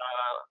kebuka bisa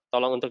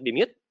tolong untuk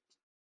di-mute.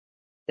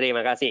 Terima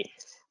kasih.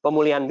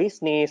 Pemulihan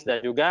bisnis dan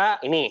juga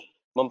ini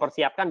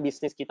mempersiapkan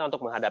bisnis kita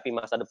untuk menghadapi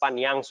masa depan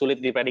yang sulit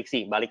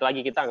diprediksi. Balik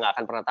lagi, kita nggak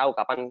akan pernah tahu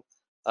kapan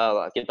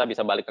kita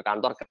bisa balik ke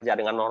kantor kerja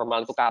dengan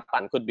normal itu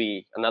kapan. Could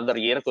be another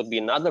year, could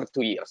be another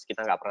 2 years. Kita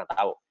nggak pernah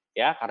tahu.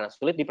 Ya, karena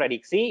sulit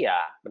diprediksi, ya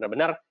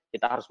benar-benar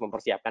kita harus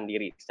mempersiapkan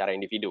diri secara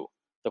individu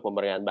untuk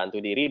memberikan bantu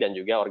diri dan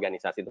juga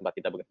organisasi tempat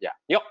kita bekerja.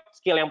 Yuk,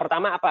 skill yang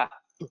pertama apa?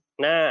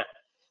 Nah,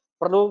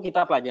 perlu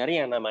kita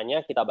pelajari yang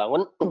namanya kita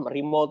bangun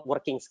remote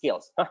working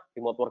skills.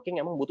 Remote working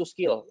emang butuh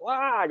skill.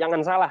 Wah,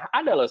 jangan salah,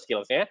 ada loh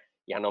skills-nya.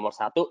 Yang nomor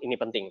 1, ini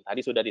penting.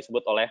 Tadi sudah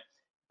disebut oleh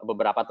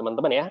beberapa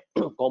teman-teman ya,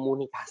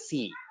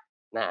 komunikasi.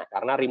 Nah,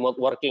 karena remote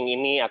working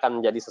ini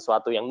akan menjadi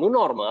sesuatu yang new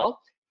normal,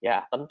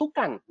 ya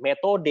tentukan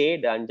metode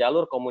dan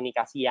jalur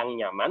komunikasi yang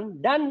nyaman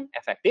dan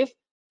efektif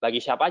bagi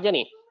siapa aja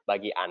nih?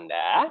 Bagi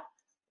Anda,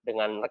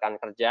 dengan rekan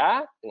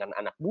kerja, dengan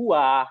anak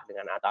buah,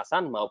 dengan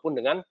atasan, maupun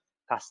dengan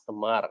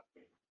customer.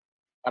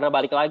 Karena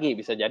balik lagi,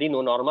 bisa jadi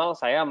new normal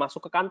saya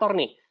masuk ke kantor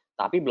nih,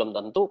 tapi belum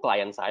tentu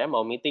klien saya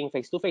mau meeting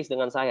face to face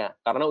dengan saya,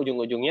 karena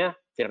ujung-ujungnya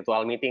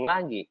virtual meeting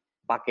lagi,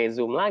 pakai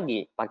Zoom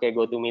lagi, pakai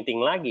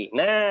GoToMeeting lagi.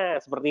 Nah,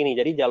 seperti ini.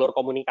 Jadi jalur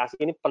komunikasi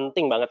ini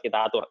penting banget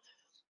kita atur.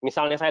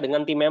 Misalnya saya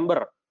dengan tim member,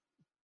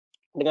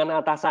 dengan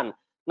atasan.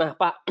 Nah,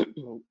 Pak,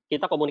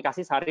 kita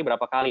komunikasi sehari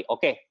berapa kali?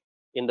 Oke,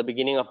 in the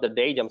beginning of the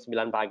day jam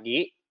 9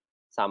 pagi,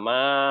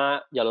 sama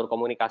jalur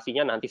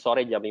komunikasinya nanti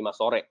sore jam 5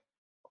 sore.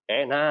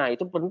 Oke, nah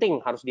itu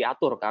penting harus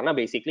diatur karena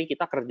basically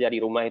kita kerja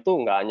di rumah itu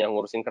nggak hanya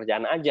ngurusin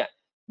kerjaan aja,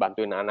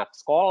 bantuin anak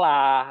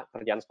sekolah,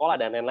 kerjaan sekolah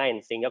dan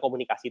lain-lain, sehingga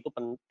komunikasi itu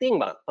penting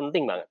banget,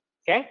 penting banget.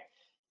 Oke,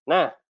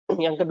 nah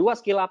yang kedua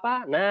skill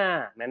apa?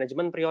 Nah,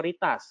 manajemen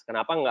prioritas.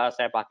 Kenapa nggak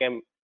saya pakai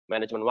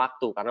manajemen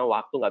waktu? Karena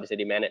waktu nggak bisa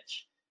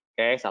di-manage.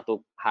 Oke,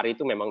 satu hari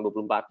itu memang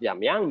 24 jam.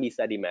 Yang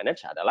bisa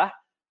di-manage adalah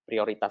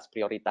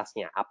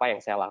prioritas-prioritasnya. Apa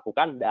yang saya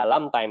lakukan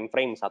dalam time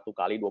frame 1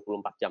 kali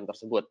 24 jam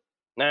tersebut.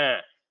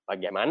 Nah,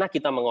 bagaimana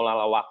kita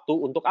mengelola waktu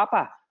untuk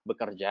apa?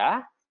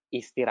 Bekerja,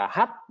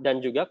 istirahat,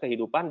 dan juga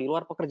kehidupan di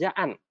luar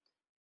pekerjaan.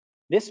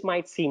 This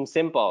might seem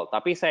simple,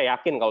 tapi saya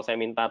yakin kalau saya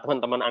minta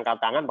teman-teman angkat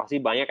tangan, pasti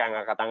banyak yang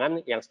angkat tangan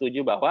yang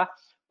setuju bahwa,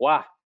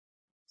 wah,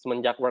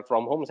 semenjak work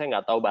from home, saya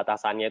nggak tahu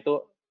batasannya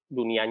itu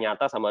dunia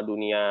nyata sama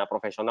dunia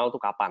profesional itu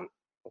kapan.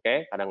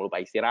 Oke, kadang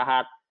lupa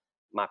istirahat,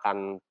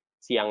 makan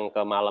siang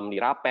ke malam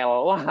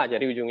dirapel, wah,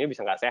 jadi ujungnya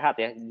bisa nggak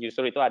sehat ya.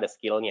 Justru itu ada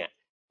skill-nya.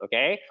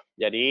 Oke,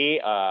 jadi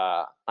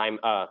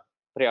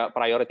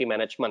priority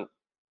management,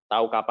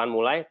 tahu kapan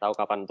mulai, tahu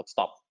kapan untuk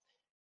stop.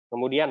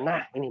 Kemudian,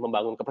 nah ini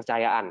membangun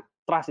kepercayaan.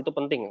 Trust itu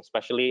penting,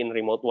 especially in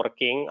remote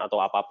working atau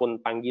apapun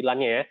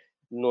panggilannya ya,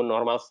 new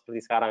normal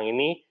seperti sekarang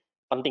ini,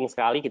 penting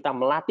sekali kita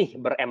melatih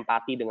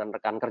berempati dengan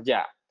rekan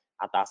kerja,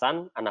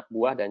 atasan, anak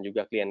buah, dan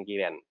juga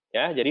klien-klien.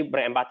 Ya, jadi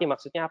berempati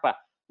maksudnya apa?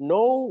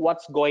 Know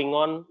what's going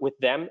on with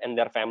them and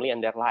their family and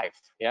their life.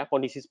 Ya,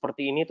 kondisi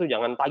seperti ini tuh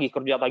jangan tagih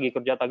kerja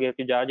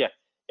aja.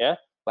 Ya,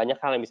 banyak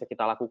hal yang bisa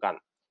kita lakukan.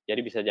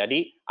 Jadi bisa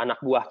jadi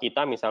anak buah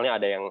kita misalnya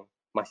ada yang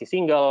masih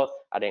single,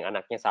 ada yang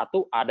anaknya 1,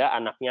 ada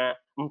anaknya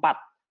 4.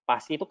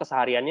 Pasti itu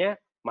kesehariannya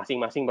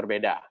masing-masing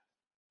berbeda.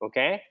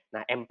 Oke,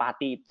 nah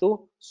empati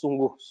itu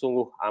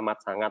sungguh-sungguh amat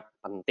sangat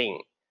penting.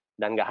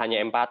 Dan nggak hanya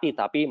empati,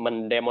 tapi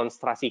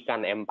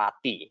mendemonstrasikan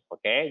empati.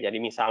 Oke, jadi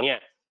misalnya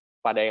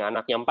pada yang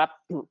anaknya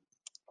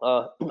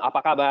 4, apa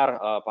kabar,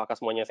 apakah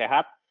semuanya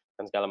sehat,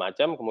 dan segala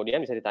macam, kemudian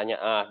bisa ditanya,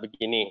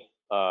 begini,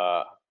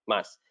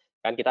 Mas,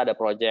 kan kita ada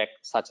project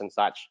such and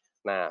such.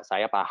 Nah,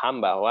 saya paham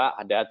bahwa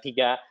ada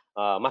 3,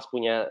 Mas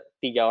punya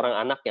 3 orang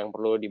anak yang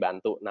perlu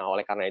dibantu. Nah,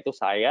 oleh karena itu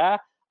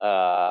saya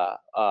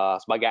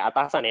sebagai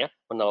atasan ya,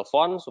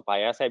 menelpon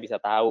supaya saya bisa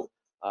tahu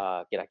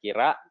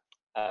kira-kira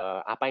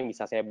apa yang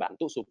bisa saya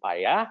bantu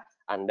supaya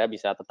Anda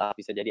bisa tetap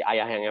bisa jadi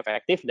ayah yang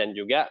efektif dan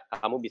juga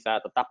kamu bisa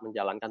tetap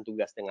menjalankan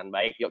tugas dengan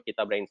baik. Yuk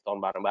kita brainstorm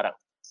bareng-bareng.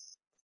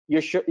 You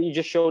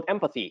just showed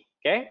empathy,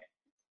 okay?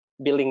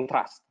 Building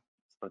trust,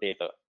 seperti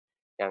itu.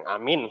 Yang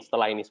amin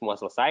setelah ini semua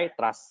selesai,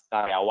 trust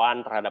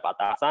karyawan terhadap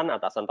atasan,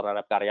 atasan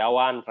terhadap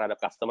karyawan, terhadap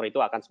customer itu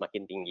akan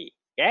semakin tinggi.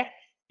 Oke?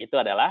 Itu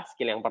adalah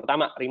skill yang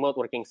pertama, remote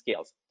working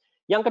skills.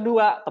 Yang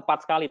kedua,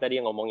 tepat sekali tadi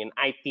yang ngomongin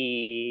IT,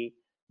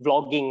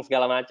 vlogging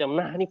segala macam.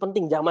 Nah, ini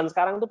penting, zaman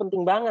sekarang itu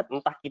penting banget.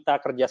 Entah kita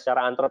kerja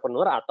secara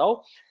entrepreneur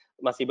atau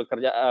masih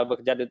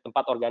bekerja di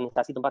tempat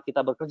organisasi tempat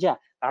kita bekerja.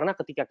 Karena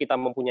ketika kita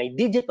mempunyai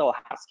digital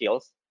hard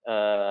skills,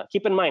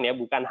 keep in mind ya,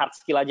 bukan hard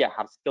skill aja.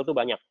 Hard skill itu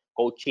banyak,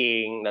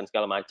 coaching dan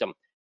segala macam.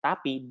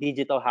 Tapi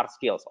digital hard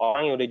skills,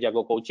 orang yang udah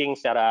jago coaching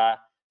secara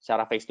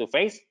face to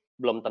face,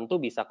 belum tentu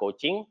bisa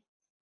coaching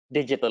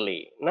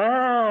digitally.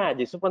 Nah,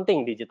 justru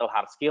penting digital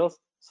hard skills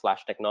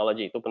 /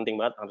 technology itu penting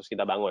banget harus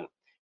kita bangun.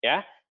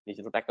 Ya,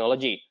 digital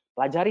technology.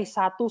 Pelajari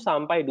 1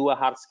 sampai 2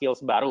 hard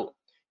skills baru.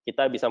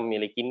 kita bisa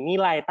memiliki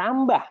nilai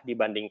tambah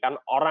dibandingkan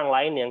orang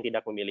lain yang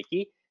tidak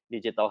memiliki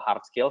digital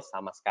hard skills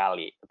sama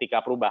sekali.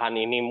 Ketika perubahan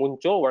ini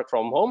muncul, work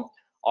from home,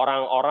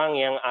 orang-orang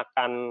yang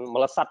akan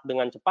melesat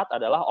dengan cepat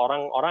adalah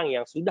orang-orang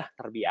yang sudah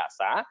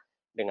terbiasa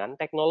dengan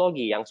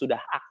teknologi, yang sudah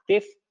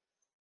aktif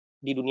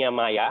di dunia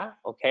maya,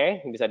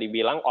 oke, bisa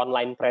dibilang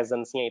online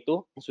presence-nya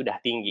itu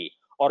sudah tinggi.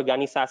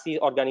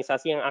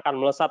 Organisasi-organisasi yang akan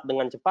melesat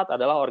dengan cepat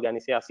adalah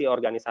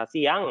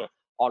organisasi-organisasi yang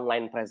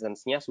online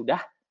presence-nya sudah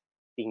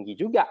tinggi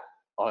juga.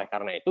 Oleh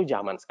karena itu,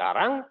 zaman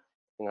sekarang,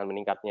 dengan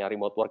meningkatnya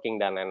remote working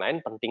dan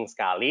lain-lain, penting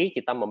sekali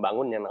kita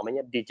membangun yang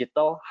namanya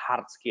digital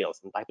hard skills.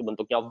 Entah itu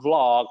bentuknya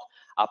vlog,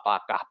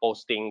 apakah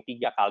posting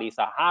 3 kali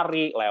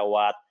sehari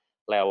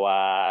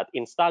lewat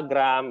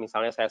Instagram,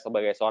 misalnya saya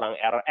sebagai seorang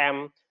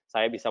RM,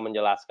 saya bisa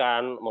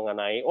menjelaskan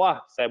mengenai,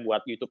 wah, saya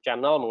buat YouTube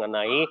channel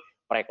mengenai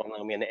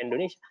perekonomian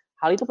Indonesia.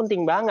 Hal itu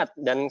penting banget,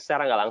 dan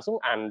secara nggak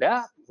langsung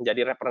Anda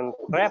menjadi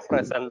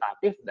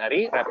representatif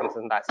dari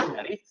representasi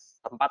dari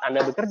tempat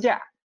Anda bekerja.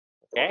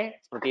 Oke,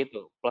 seperti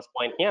itu. Plus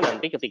poinnya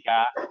nanti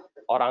ketika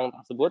orang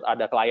tersebut,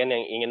 ada klien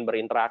yang ingin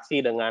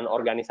berinteraksi dengan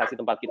organisasi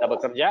tempat kita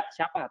bekerja,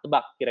 siapa?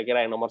 Tebak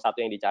kira-kira yang nomor 1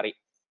 yang dicari?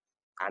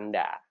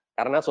 Anda.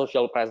 Karena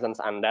social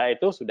presence Anda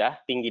itu sudah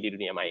tinggi di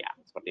dunia maya.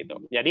 Seperti itu.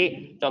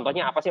 Jadi,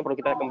 contohnya apa sih yang perlu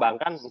kita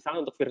kembangkan?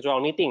 Misalnya untuk virtual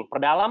meeting,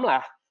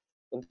 perdalamlah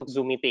untuk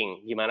Zoom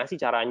meeting. Gimana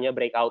sih caranya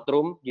breakout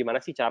room?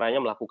 Gimana sih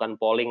caranya melakukan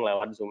polling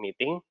lewat Zoom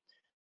meeting?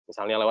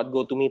 Misalnya lewat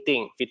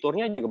GoToMeeting.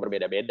 Fiturnya juga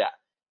berbeda-beda.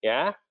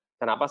 Ya,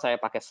 kenapa saya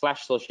pakai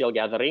 /social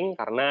gathering?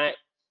 Karena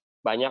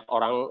banyak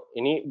orang,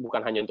 ini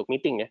bukan hanya untuk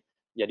meeting ya.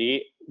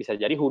 Jadi bisa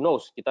jadi who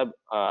knows, kita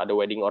ada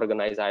wedding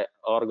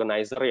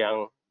organizer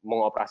yang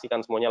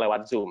mengoperasikan semuanya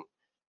lewat Zoom.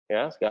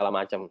 Ya, segala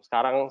macam.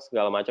 Sekarang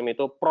segala macam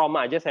itu prom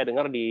aja saya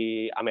dengar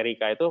di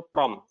Amerika itu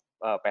prom,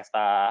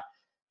 pesta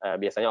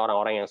biasanya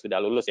orang-orang yang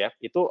sudah lulus ya,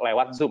 itu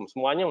lewat Zoom.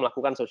 Semuanya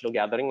melakukan social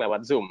gathering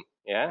lewat Zoom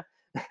ya.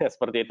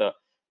 Seperti itu.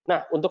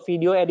 Nah, untuk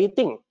video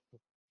editing,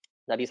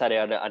 tadi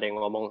saya ada yang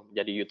ngomong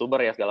jadi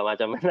YouTuber ya segala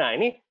macam. Nah,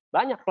 ini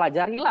banyak,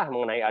 pelajarilah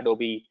mengenai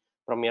Adobe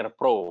Premiere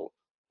Pro.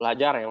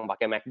 Belajar yang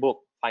pakai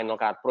MacBook,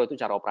 Final Cut Pro itu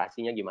cara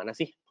operasinya gimana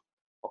sih?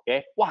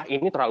 Oke, wah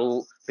ini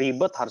terlalu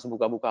ribet harus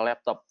buka-buka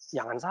laptop.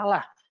 Jangan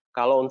salah.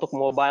 Kalau untuk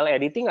mobile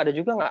editing ada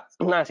juga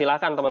nggak? Nah,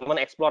 silakan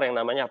teman-teman explore yang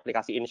namanya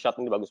aplikasi InShot,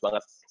 ini bagus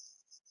banget.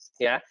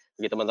 Ya,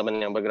 bagi teman-teman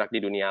yang bergerak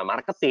di dunia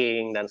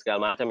marketing dan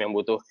segala macam yang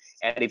butuh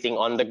editing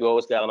on the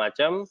go segala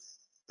macam,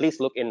 please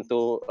look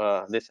into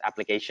this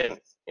application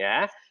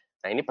ya.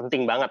 Nah, ini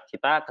penting banget,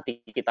 ketika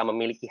kita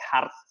memiliki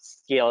hard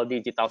skill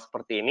digital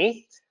seperti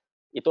ini,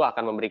 itu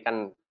akan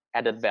memberikan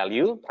added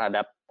value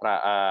terhadap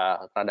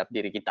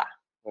diri kita.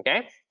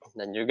 Oke?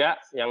 Dan juga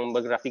yang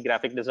bergerak di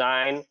graphic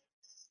design,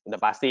 udah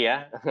pasti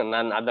ya,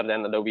 none other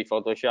than Adobe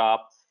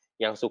Photoshop.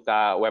 Yang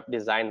suka web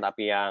design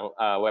tapi yang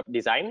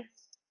desain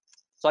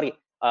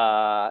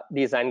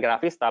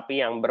grafis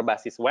tapi yang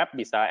berbasis web,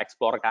 bisa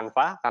explore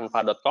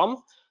canva.com,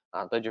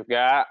 atau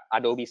juga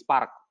Adobe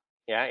Spark.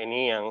 Ya,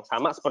 ini yang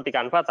sama seperti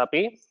Canva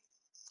tapi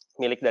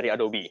milik dari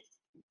Adobe.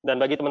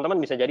 Dan bagi teman-teman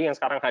bisa jadi yang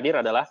sekarang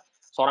hadir adalah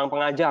seorang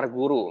pengajar,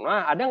 guru.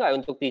 Nah, ada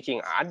nggak untuk teaching?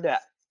 Ada.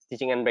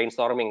 Teaching and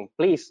brainstorming.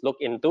 Please look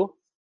into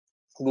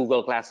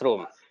Google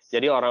Classroom.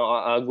 Jadi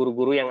orang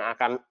guru-guru yang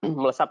akan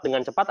melesat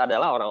dengan cepat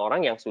adalah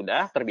orang-orang yang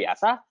sudah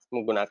terbiasa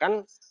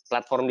menggunakan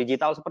platform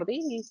digital seperti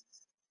ini.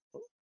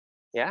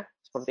 Ya,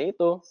 seperti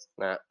itu.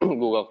 Nah,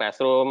 Google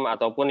Classroom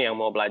ataupun yang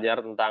mau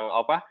belajar tentang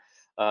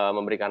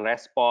memberikan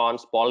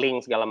respons,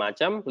 polling segala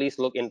macam, please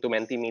look into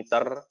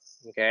Mentimeter,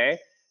 oke?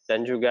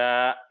 Dan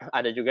juga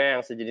ada juga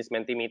yang sejenis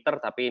Mentimeter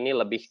tapi ini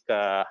lebih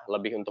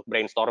untuk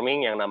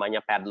brainstorming yang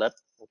namanya Padlet,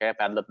 oke?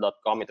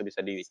 Padlet.com itu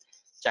bisa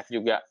dicek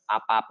juga,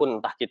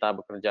 apapun, entah kita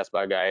bekerja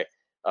sebagai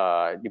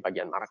di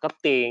bagian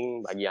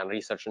marketing, bagian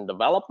research and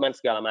development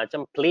segala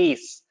macam,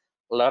 please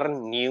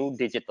learn new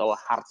digital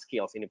hard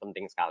skills, ini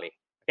penting sekali.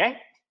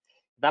 Oke,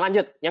 kita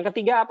lanjut. Yang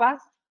ketiga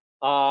apa?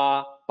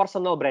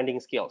 Personal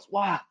branding skills.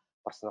 Wah,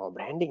 personal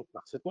branding,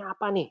 maksudnya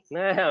apa nih?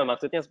 Nah,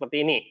 maksudnya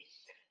seperti ini.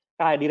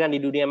 Kehadiran di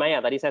dunia maya,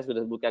 tadi saya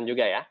sudah sebutkan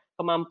juga ya.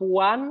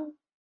 Kemampuan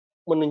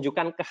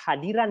menunjukkan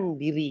kehadiran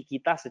diri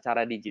kita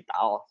secara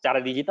digital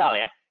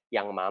ya,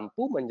 yang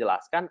mampu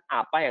menjelaskan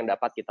apa yang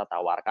dapat kita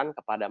tawarkan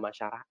kepada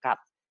masyarakat.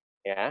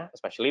 Ya,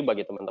 especially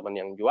bagi teman-teman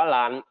yang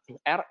jualan,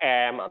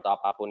 RM, atau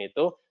apapun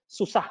itu,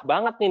 susah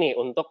banget nih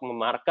untuk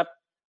memarket,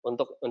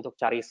 untuk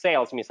cari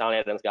sales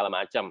misalnya dan segala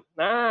macam.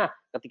 Nah,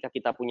 ketika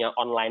kita punya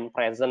online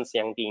presence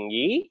yang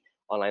tinggi,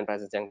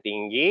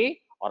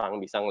 orang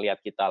bisa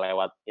ngelihat kita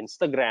lewat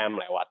Instagram,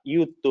 lewat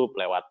YouTube,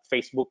 lewat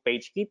Facebook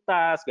page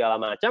kita,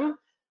 segala macam.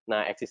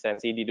 Nah,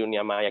 eksistensi di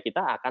dunia maya kita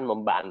akan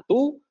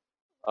membantu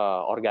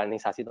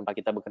organisasi tempat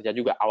kita bekerja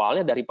juga.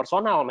 Awalnya dari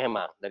personal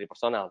memang,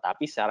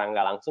 tapi secara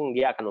nggak langsung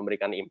dia akan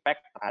memberikan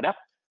impact terhadap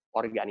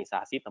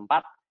organisasi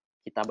tempat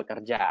kita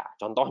bekerja.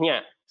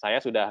 Contohnya,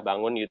 saya sudah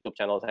bangun YouTube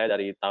channel saya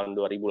dari tahun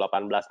 2018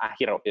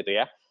 akhir waktu itu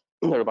ya.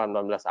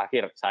 2018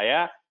 akhir.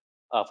 Saya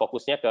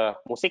fokusnya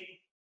ke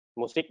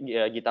musik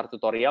gitar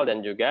tutorial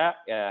dan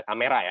juga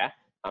kamera ya.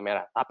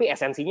 kamera. Tapi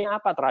esensinya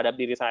apa terhadap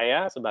diri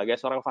saya sebagai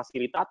seorang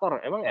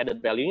fasilitator? Emang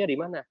added value-nya di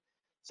mana?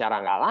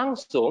 Secara nggak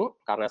langsung,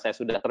 karena saya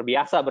sudah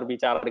terbiasa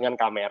berbicara dengan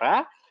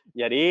kamera,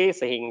 jadi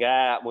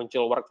sehingga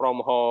muncul work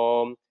from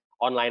home,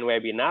 online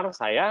webinar,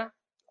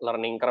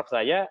 learning curve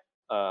saya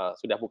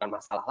sudah bukan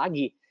masalah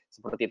lagi.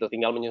 Seperti itu,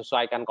 tinggal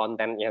menyesuaikan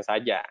kontennya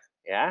saja,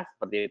 ya,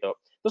 seperti itu.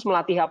 Terus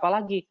melatih apa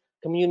lagi?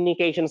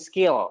 Communication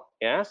skill,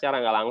 ya, secara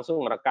nggak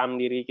langsung merekam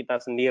diri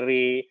kita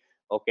sendiri,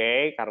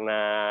 oke,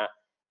 karena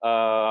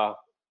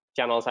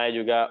channel saya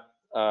juga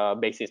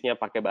basisnya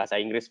pakai bahasa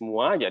Inggris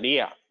semua,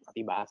 jadi ya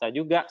latih bahasa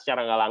juga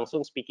secara nggak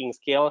langsung, speaking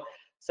skill,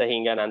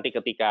 sehingga nanti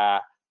ketika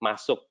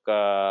masuk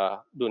ke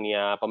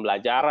dunia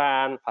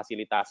pembelajaran,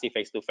 fasilitasi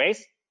face to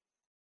face,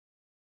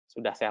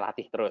 sudah saya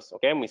latih terus,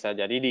 oke? Bisa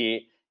jadi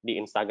di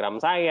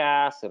Instagram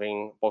saya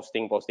sering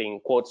posting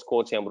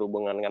quotes yang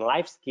berhubungan dengan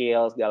life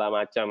skills, segala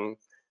macam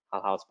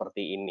hal-hal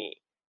seperti ini,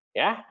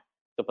 ya.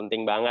 Itu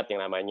penting banget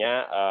yang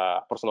namanya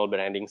personal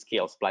branding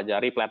skills.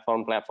 Pelajari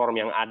platform-platform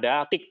yang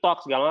ada,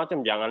 TikTok segala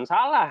macam, jangan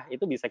salah,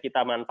 itu bisa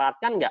kita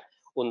manfaatkan nggak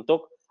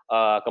untuk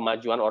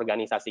kemajuan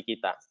organisasi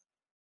kita?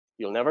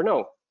 You'll never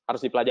know,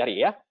 harus dipelajari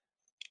ya.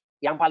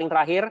 Yang paling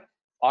terakhir,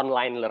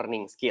 online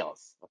learning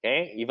skills.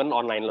 Oke, even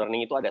online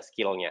learning itu ada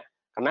skill-nya.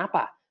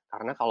 Kenapa?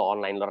 Karena kalau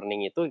online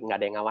learning itu nggak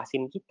ada yang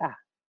ngawasin kita.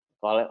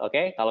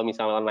 Kalau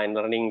misalnya online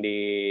learning di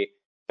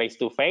face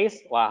to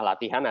face, wah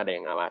latihan ada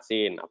yang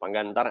ngawasin. Apa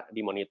enggak ntar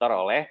dimonitor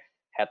oleh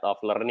head of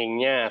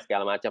learning-nya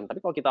segala macam.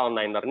 Tapi kalau kita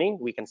online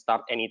learning, we can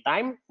start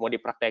anytime, mau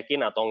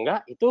dipraktekin atau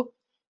enggak, itu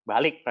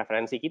balik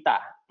preferensi kita.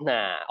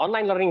 Nah,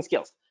 online learning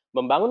skills.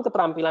 Membangun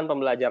keterampilan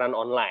pembelajaran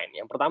online.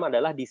 Yang pertama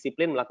adalah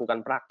disiplin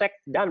melakukan praktek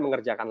dan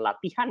mengerjakan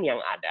latihan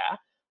yang ada,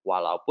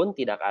 walaupun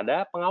tidak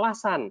ada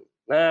pengawasan.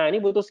 Nah,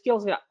 ini butuh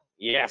skills nggak?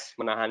 Yes,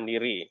 menahan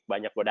diri.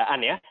 Banyak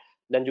godaan ya.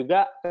 Dan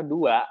juga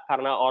kedua,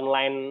 karena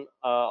online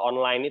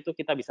itu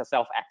kita bisa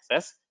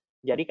self-access,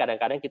 jadi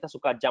kadang-kadang kita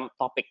suka jump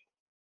topik.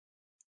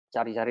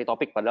 Cari-cari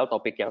topik, padahal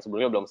topik yang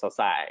sebelumnya belum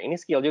selesai. Ini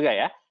skill juga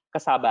ya.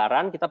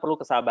 Kesabaran, kita perlu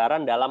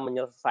kesabaran dalam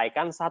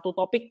menyelesaikan satu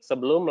topik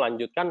sebelum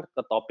melanjutkan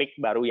ke topik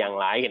baru yang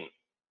lain.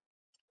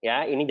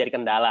 Ya, ini jadi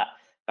kendala.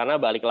 Karena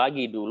balik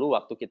lagi dulu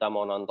waktu kita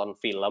mau nonton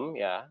film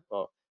ya,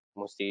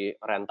 mesti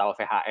rental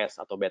VHS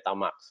atau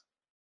Betamax.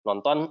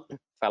 Nonton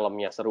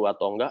filmnya seru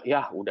atau enggak,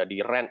 ya udah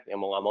di rent, ya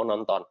mau nggak mau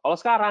nonton. Kalau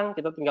sekarang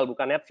kita tinggal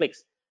buka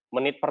Netflix,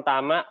 menit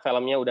pertama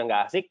filmnya udah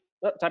nggak asik,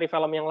 cari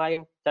film yang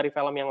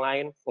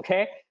lain, oke?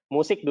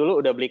 Musik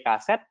dulu udah beli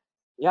kaset,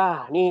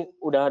 ya ini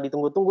udah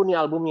ditunggu-tunggu nih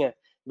albumnya.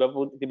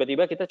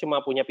 Tiba-tiba kita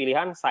cuma punya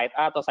pilihan side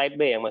A atau side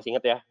B, yang masih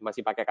inget ya,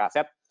 masih pakai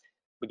kaset.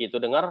 Begitu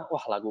dengar,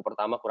 wah lagu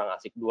pertama kurang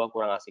asik, dua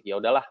kurang asik, ya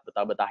udahlah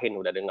betah-betahin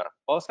udah denger.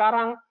 Kalau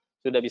sekarang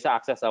sudah bisa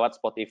akses lewat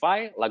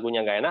Spotify,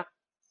 lagunya nggak enak,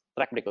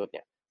 track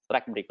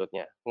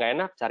berikutnya, nggak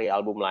enak cari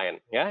album lain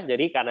ya.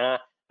 Jadi karena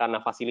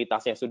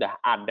fasilitasnya sudah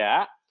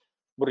ada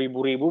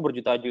beribu-ribu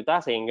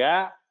berjuta-juta,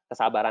 sehingga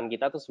kesabaran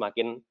kita tuh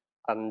semakin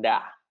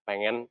rendah,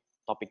 pengen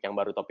topik yang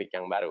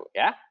baru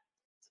ya,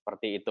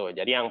 seperti itu.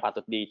 Jadi yang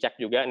patut dicek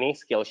juga nih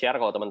Skillshare,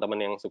 kalau teman-teman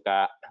yang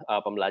suka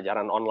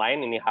pembelajaran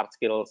online, ini hard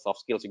skill,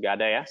 soft skill juga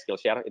ada ya.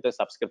 Skillshare itu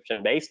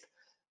subscription based,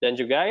 dan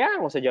juga ya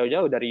nggak usah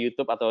jauh-jauh dari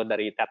YouTube atau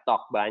dari TED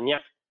Talk,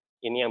 banyak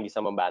ini yang bisa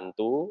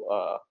membantu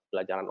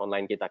pelajaran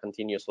online kita,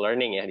 continuous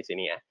learning ya di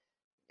sini ya.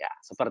 Ya,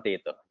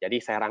 seperti itu.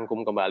 Jadi saya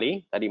rangkum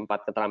kembali, tadi 4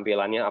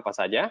 keterampilannya apa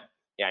saja.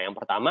 Ya, yang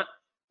pertama,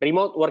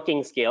 remote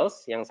working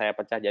skills, yang saya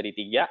pecah jadi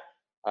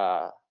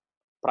 3,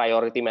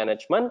 priority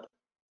management,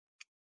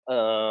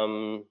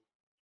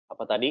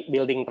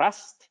 building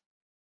trust,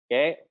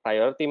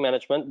 priority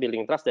management,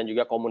 building trust, dan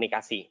juga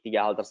komunikasi,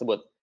 3 hal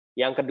tersebut.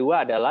 Yang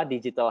kedua adalah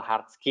digital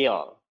hard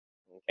skill.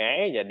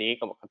 Jadi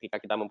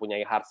ketika kita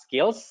mempunyai hard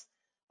skills,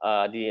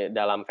 di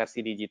dalam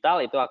versi digital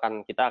itu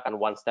kita akan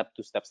one step,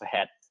 two steps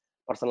ahead.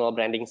 Personal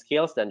branding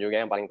skills, dan juga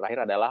yang paling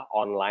terakhir adalah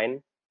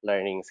online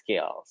learning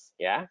skills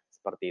ya,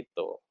 seperti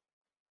itu.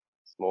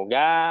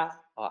 Semoga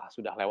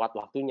sudah lewat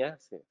waktunya,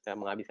 saya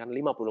menghabiskan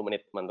 50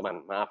 menit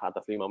teman-teman, maaf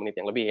atas 5 menit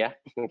yang lebih ya.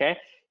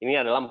 Ini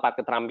adalah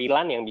 4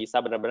 keterampilan yang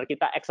bisa benar-benar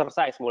kita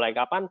exercise. Mulai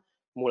kapan?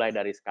 Mulai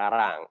dari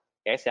sekarang.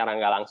 Secara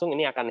nggak langsung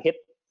ini akan hit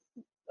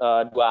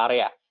 2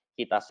 area,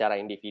 kita secara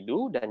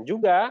individu dan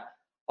juga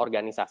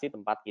organisasi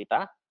tempat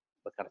kita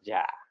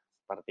bekerja,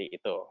 seperti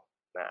itu.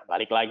 Nah,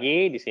 balik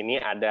lagi, di sini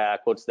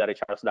ada quotes dari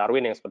Charles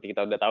Darwin yang seperti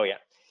kita udah tahu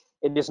ya.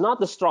 It is not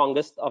the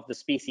strongest of the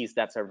species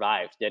that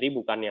survives. Jadi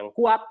bukan yang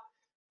kuat,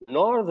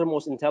 nor the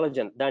most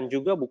intelligent, dan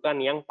juga bukan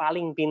yang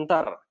paling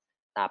pinter,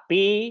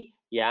 tapi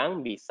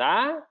yang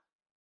bisa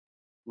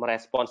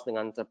merespons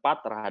dengan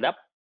cepat terhadap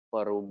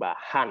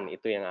perubahan,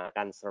 itu yang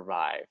akan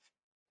survive.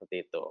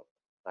 Seperti itu.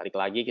 Balik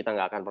lagi, kita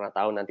nggak akan pernah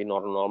tahu nanti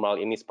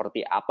normal ini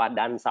seperti apa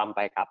dan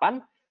sampai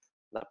kapan.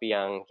 Tapi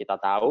yang kita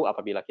tahu,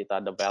 apabila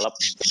kita develop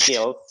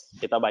skills,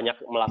 kita banyak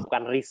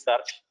melakukan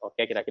research,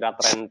 kira-kira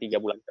tren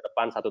 3 bulan ke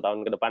depan, 1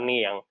 tahun ke depan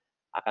nih yang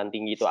akan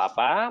tinggi itu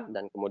apa,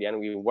 dan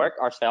kemudian we work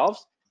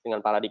ourselves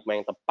dengan paradigma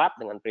yang tepat,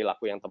 dengan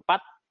perilaku yang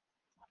tepat,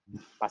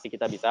 pasti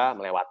kita bisa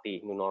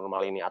melewati new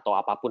normal ini, atau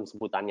apapun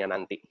sebutannya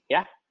nanti,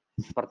 ya.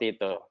 Seperti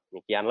itu.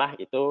 Demikianlah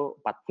itu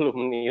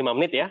 45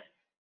 menit ya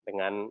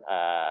dengan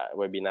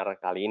webinar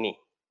kali ini.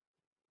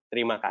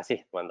 Terima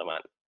kasih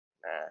teman-teman.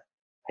 Nah,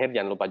 akhir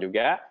jangan lupa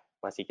juga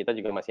kita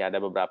juga masih ada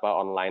beberapa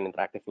online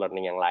interactive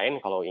learning yang lain.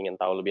 Kalau ingin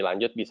tahu lebih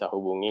lanjut bisa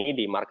hubungi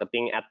di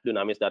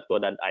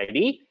marketing@dunamis.co.id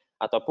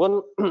ataupun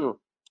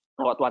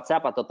lewat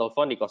WhatsApp atau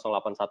telepon di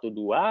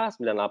 0812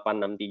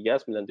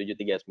 9863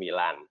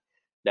 9739.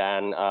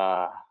 Dan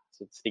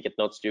sedikit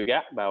notes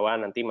juga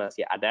bahwa nanti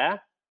masih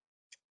ada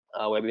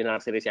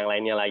webinar series yang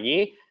lainnya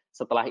lagi.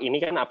 Setelah ini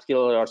kan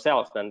Upskill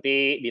Yourself,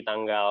 nanti di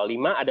tanggal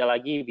 5 ada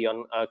lagi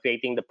Beyond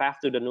Creating the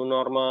Path to the New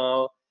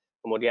Normal,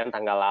 kemudian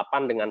tanggal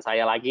 8 dengan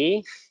saya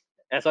lagi,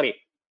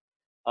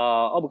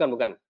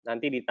 bukan,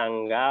 nanti di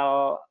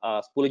tanggal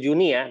 10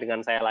 Juni ya dengan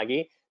saya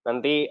lagi,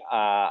 nanti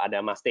ada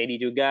Mas Teddy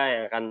juga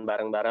yang akan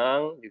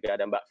bareng-bareng, juga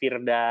ada Mbak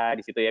Firda,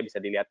 di situ ya bisa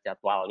dilihat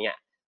jadwalnya.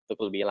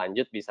 Untuk lebih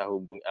lanjut bisa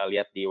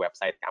lihat di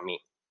website kami.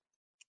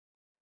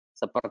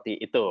 Seperti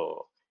itu.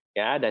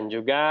 Ya, dan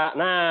juga,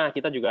 nah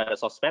kita juga ada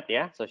sosmed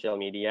ya, social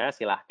media,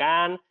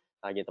 silahkan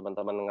bagi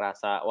teman-teman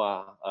ngerasa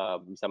wah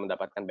bisa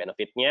mendapatkan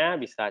benefitnya,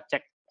 bisa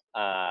cek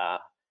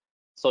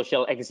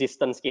social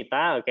existence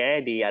kita,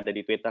 oke, ada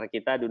di Twitter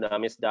kita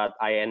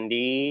dunamis.ind,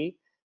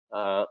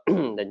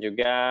 dan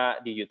juga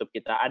di YouTube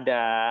kita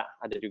ada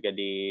juga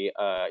di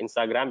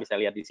Instagram, bisa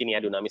lihat di sini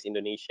ya, Dunamis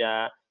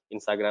Indonesia,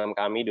 Instagram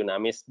kami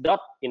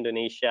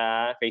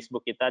dunamis.indonesia,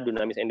 Facebook kita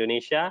Dunamis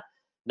Indonesia,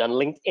 dan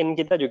LinkedIn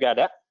kita juga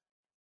ada,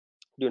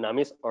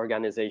 Dunamis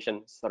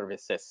Organization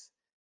Services.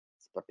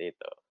 Seperti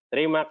itu.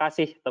 Terima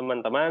kasih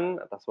teman-teman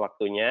atas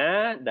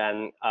waktunya,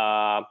 dan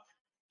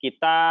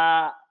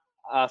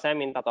saya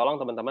minta tolong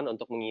teman-teman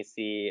untuk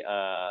mengisi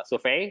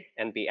survei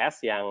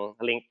NPS yang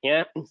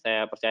linknya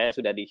saya percaya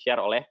sudah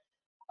di-share oleh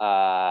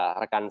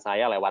rekan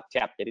saya lewat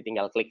chat. Jadi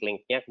tinggal klik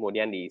linknya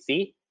kemudian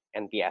diisi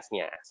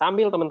NPS-nya.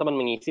 Sambil teman-teman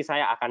mengisi,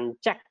 saya akan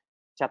cek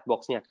chat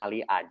box-nya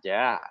kali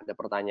aja ada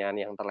pertanyaan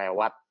yang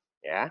terlewat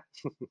ya.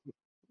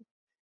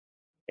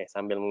 Oke,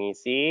 sambil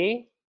mengisi,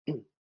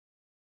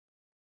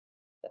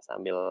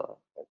 sambil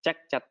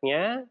cek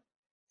chatnya.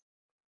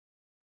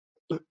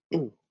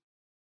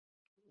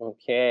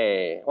 Oke,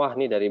 wah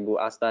ini dari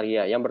Bu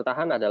Astaria. Yang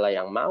bertahan adalah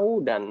yang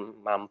mau dan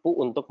mampu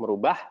untuk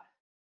merubah,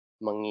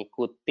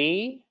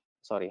 mengikuti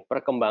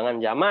perkembangan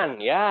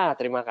zaman. Ya,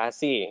 terima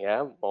kasih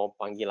ya. Mau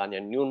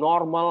panggilannya new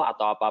normal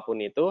atau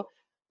apapun itu,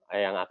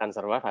 yang akan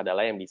survive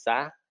adalah yang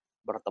bisa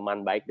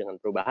berteman baik dengan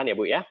perubahan ya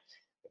Bu ya.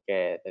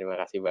 Oke, terima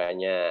kasih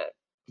banyak.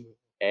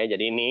 Oke,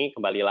 jadi ini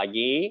kembali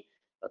lagi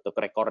untuk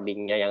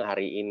recordingnya yang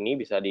hari ini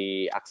bisa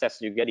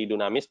diakses juga di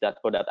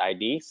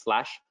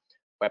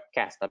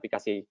dunamis.co.id/webcast. Tapi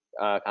kasih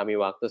kami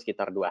waktu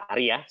sekitar 2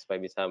 hari ya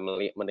supaya bisa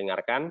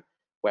mendengarkan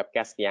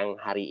webcast yang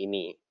hari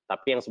ini.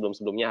 Tapi yang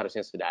sebelum-sebelumnya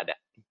harusnya sudah ada.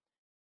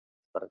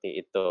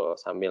 Seperti itu.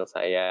 Sambil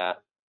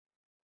saya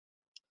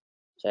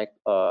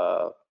cek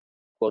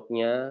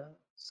quote-nya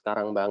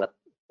sekarang banget.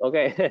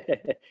 Oke.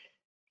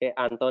 Oke,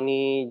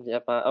 Anthony,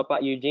 Pak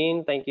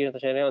Eugene, thank you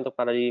untuk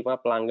paradigma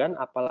pelanggan.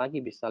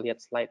 Apalagi bisa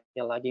lihat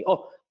slide-nya lagi.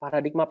 Oh,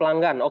 paradigma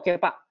pelanggan. Oke,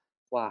 Pak.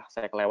 Wah,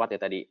 saya kelewat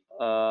ya tadi.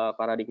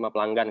 Paradigma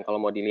pelanggan.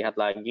 Kalau mau dilihat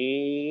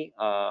lagi,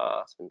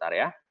 sebentar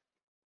ya.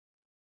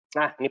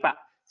 Nah, ini Pak.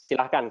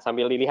 Silahkan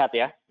sambil dilihat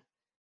ya.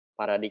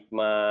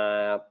 Paradigma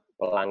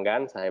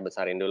pelanggan, saya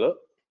besarin dulu.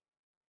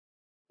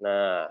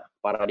 Nah,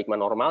 paradigma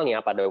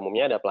normalnya pada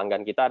umumnya ada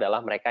pelanggan kita adalah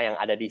mereka yang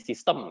ada di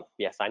sistem.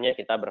 Biasanya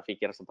kita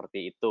berpikir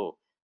seperti itu.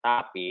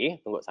 Tapi,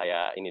 tunggu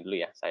saya ini dulu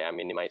ya, saya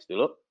minimize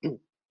dulu.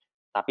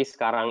 Tapi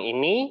sekarang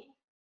ini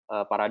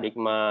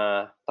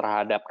paradigma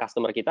terhadap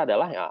customer kita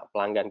adalah ya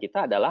pelanggan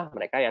kita adalah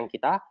mereka yang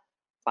kita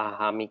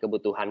pahami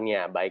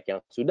kebutuhannya, baik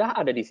yang sudah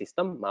ada di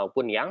sistem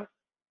maupun yang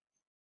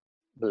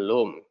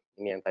belum.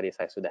 Ini yang tadi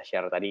saya sudah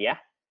share tadi ya.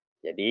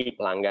 Jadi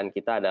pelanggan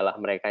kita adalah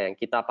mereka yang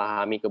kita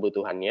pahami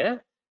kebutuhannya,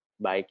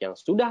 baik yang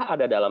sudah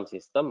ada dalam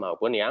sistem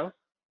maupun yang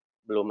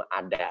belum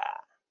ada.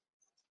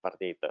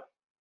 Seperti itu.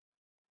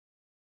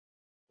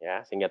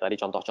 Ya, sehingga tadi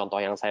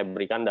contoh-contoh yang saya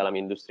berikan dalam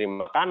industri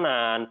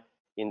makanan,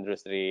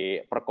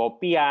 industri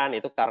perkopian,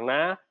 itu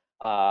karena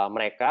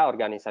mereka,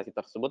 organisasi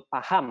tersebut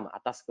paham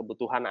atas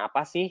kebutuhan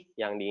apa sih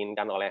yang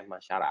diinginkan oleh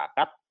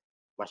masyarakat.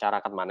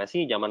 Masyarakat mana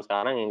sih zaman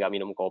sekarang yang nggak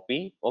minum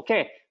kopi?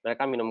 Oke,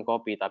 mereka minum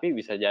kopi, tapi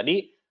bisa jadi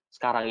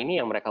sekarang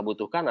ini yang mereka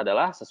butuhkan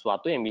adalah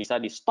sesuatu yang bisa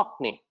di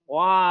stok nih.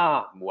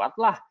 Wah,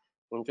 buatlah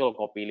muncul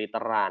kopi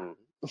literan.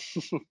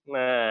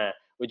 Nah,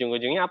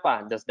 ujung-ujungnya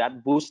apa? Does that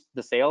boost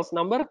the sales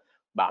number?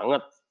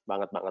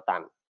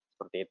 Bangetan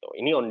seperti itu.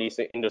 Ini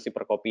industri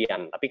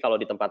perkopian, tapi kalau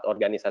di tempat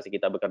organisasi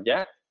kita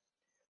bekerja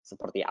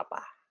seperti apa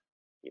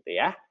gitu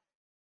ya.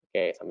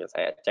 Oke, sambil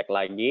saya cek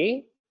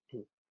lagi.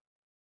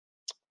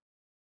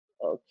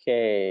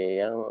 Oke,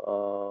 yang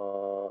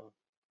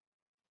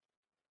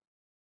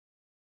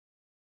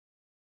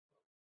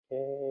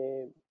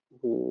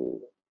Bu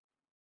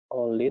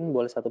Olin,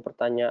 boleh satu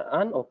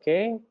pertanyaan?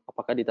 Oke,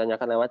 apakah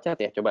ditanyakan lewat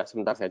chat ya? Coba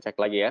sebentar saya cek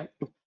lagi ya.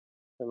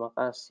 Terima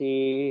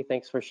kasih,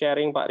 thanks for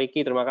sharing Pak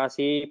Riki, terima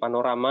kasih.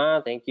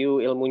 Panorama, thank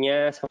you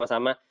ilmunya,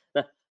 sama-sama.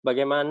 Nah,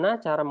 Bagaimana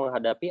cara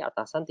menghadapi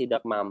atasan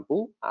tidak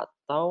mampu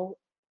atau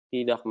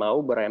tidak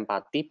mau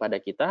berempati pada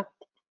kita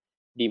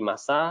di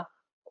masa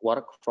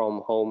work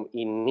from home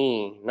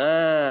ini?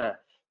 Nah,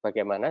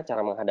 bagaimana cara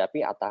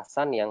menghadapi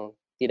atasan yang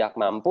tidak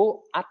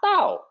mampu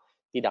atau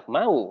tidak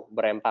mau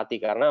berempati,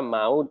 karena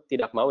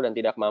tidak mau dan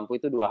tidak mampu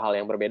itu dua hal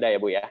yang berbeda ya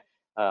Bu ya,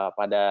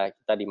 pada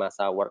kita di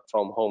masa work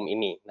from home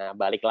ini. Nah,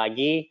 balik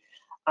lagi,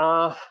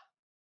 apa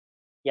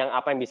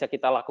yang bisa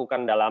kita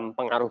lakukan dalam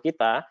pengaruh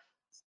kita,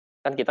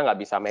 kan kita nggak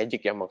bisa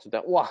magic ya,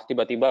 maksudnya wah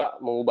tiba-tiba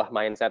mengubah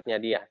mindsetnya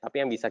dia,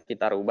 tapi yang bisa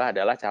kita rubah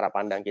adalah cara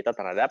pandang kita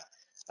terhadap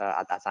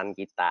atasan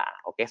kita.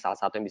 Oke, salah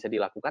satu yang bisa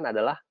dilakukan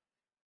adalah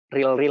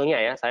real-realnya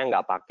ya, saya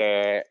nggak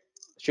pakai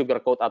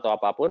sugarcoat atau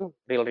apapun,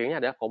 real-realnya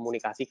adalah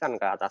komunikasikan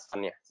ke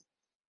atasannya.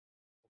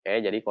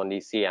 Oke, jadi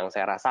kondisi yang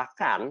saya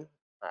rasakan,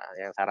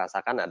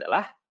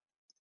 adalah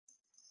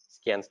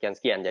sekian, sekian,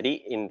 sekian.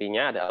 Jadi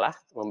intinya adalah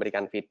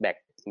memberikan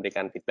feedback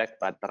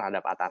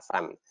terhadap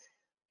atasan.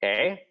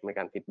 Oke,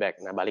 memberikan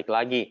feedback. Nah, balik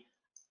lagi,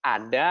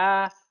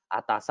 ada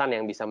atasan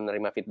yang bisa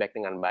menerima feedback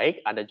dengan baik,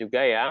 ada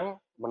juga yang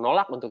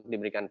menolak untuk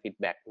diberikan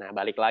feedback. Nah,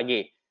 balik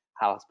lagi,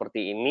 hal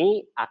seperti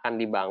ini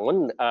akan dibangun,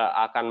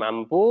 akan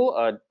mampu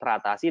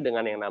teratasi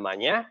dengan yang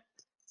namanya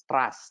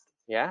trust.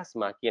 Ya,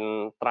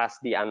 semakin trust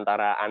di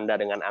antara Anda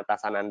dengan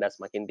atasan Anda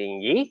semakin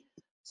tinggi,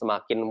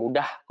 semakin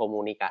mudah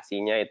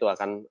komunikasinya itu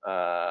akan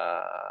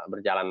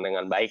berjalan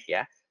dengan baik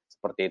ya,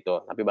 seperti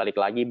itu. Tapi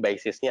balik lagi,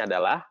 basisnya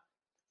adalah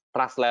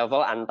trust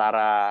level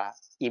antara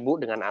ibu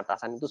dengan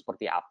atasan itu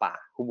seperti apa?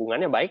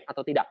 Hubungannya baik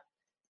atau tidak?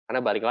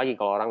 Karena balik lagi,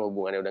 kalau orang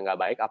hubungannya udah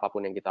nggak baik,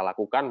 apapun yang kita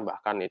lakukan,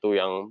 bahkan itu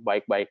yang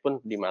baik-baik pun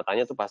di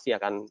matanya tuh pasti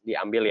akan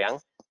diambil yang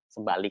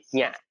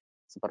sebaliknya.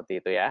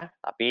 Seperti itu ya.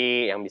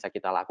 Tapi yang bisa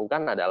kita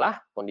lakukan adalah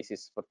kondisi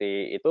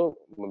seperti itu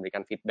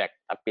memberikan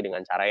feedback, tapi dengan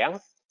cara yang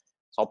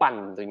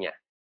sopan tentunya.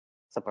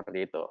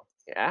 Seperti itu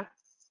ya.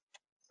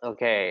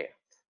 Oke.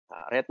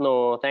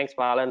 Retno, thanks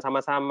Pak Alan,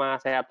 sama-sama,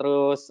 sehat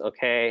terus.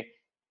 Oke.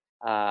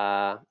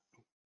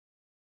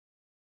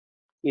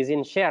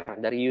 Izin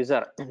share dari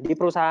user. Di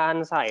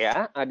perusahaan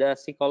saya ada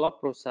psikolog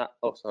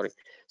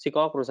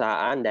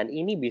perusahaan, dan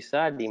ini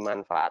bisa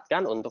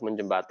dimanfaatkan untuk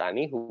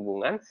menjembatani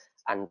hubungan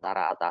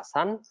antara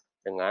atasan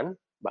dengan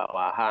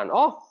bawahan.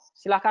 Oh,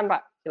 silakan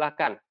Pak,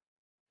 silakan.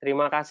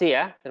 Terima kasih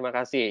ya, terima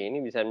kasih.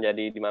 Ini bisa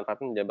menjadi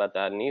dimanfaatkan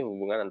menjembatani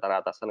hubungan antara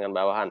atasan dengan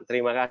bawahan.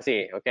 Terima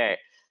kasih. Oke.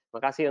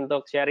 Terima kasih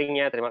untuk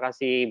sharingnya. Terima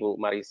kasih Bu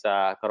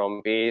Marisa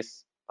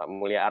Kerompis, Pak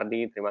Mulia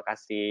Ardi. Terima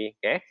kasih.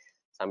 Oke.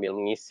 Sambil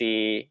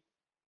mengisi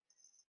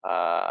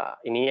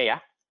ininya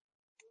ya,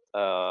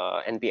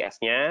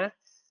 NPS-nya.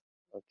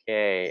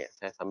 Oke,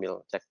 saya sambil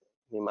cek.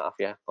 Ini maaf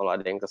ya kalau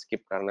ada yang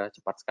ke-skip karena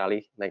cepat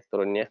sekali naik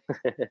turunnya.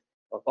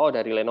 Oh,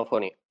 dari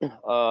Lenovo nih.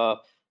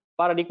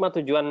 Paradigma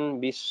tujuan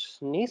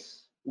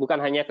bisnis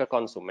bukan hanya ke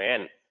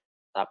konsumen,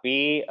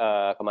 tapi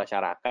ke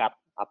masyarakat.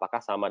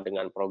 Apakah sama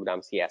dengan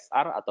program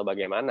CSR atau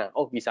bagaimana?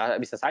 Oh, bisa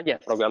saja.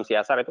 Program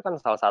CSR itu kan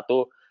salah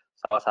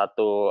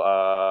satu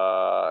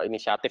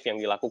inisiatif yang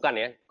dilakukan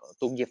ya,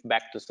 to give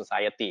back to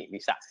society,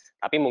 bisa.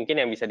 Tapi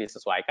mungkin yang bisa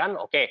disesuaikan,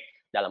 oke,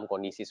 dalam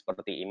kondisi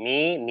seperti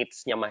ini,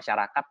 needs-nya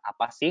masyarakat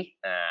apa sih?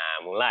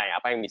 Nah, mulai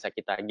apa yang bisa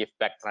kita give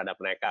back terhadap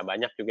mereka.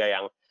 Banyak juga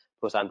yang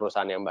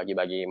perusahaan-perusahaan yang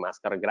bagi-bagi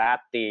masker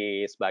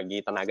gratis,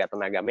 bagi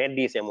tenaga-tenaga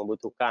medis yang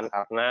membutuhkan,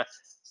 karena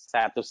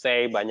sad to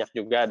say banyak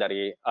juga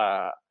dari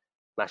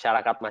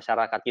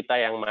masyarakat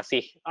kita yang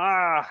masih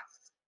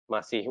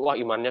wah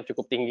imannya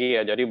cukup tinggi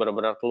ya, jadi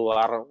benar-benar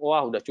keluar,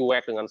 wah udah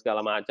cuek dengan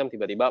segala macam,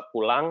 tiba-tiba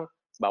pulang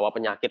bawa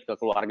penyakit ke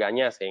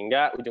keluarganya,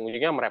 sehingga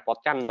ujung-ujungnya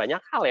merepotkan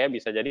banyak hal ya,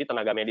 bisa jadi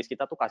tenaga medis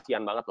kita tuh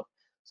kasihan banget loh,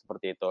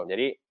 seperti itu.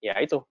 Jadi ya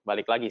itu,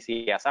 balik lagi,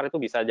 CSR itu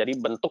bisa jadi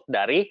bentuk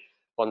dari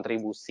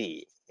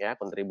kontribusi, ya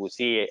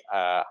kontribusi,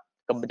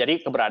 jadi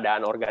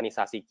keberadaan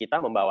organisasi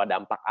kita membawa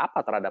dampak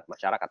apa terhadap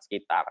masyarakat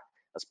sekitar,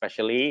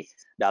 especially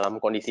dalam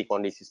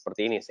kondisi-kondisi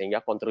seperti ini,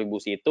 sehingga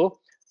kontribusi itu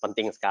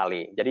penting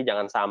sekali. Jadi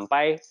jangan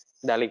sampai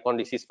dari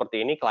kondisi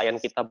seperti ini klien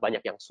kita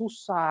banyak yang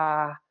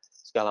susah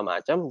segala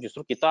macam,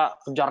 justru kita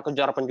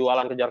kejar-kejar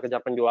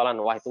penjualan,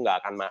 wah itu nggak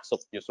akan masuk.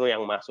 Justru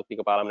yang masuk di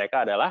kepala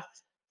mereka adalah,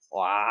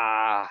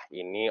 wah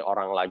ini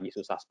orang lagi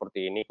susah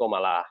seperti ini kok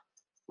malah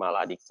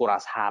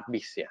dikuras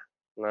habis ya.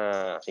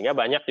 Nah, sehingga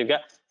banyak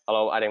juga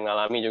kalau ada yang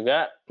mengalami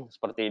juga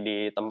seperti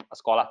di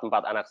sekolah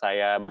tempat anak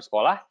saya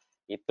bersekolah,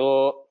 itu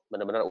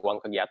benar-benar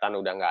uang kegiatan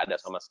udah nggak ada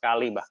sama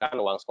sekali, bahkan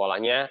uang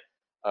sekolahnya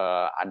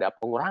ada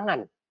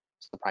pengurangan,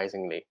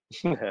 surprisingly.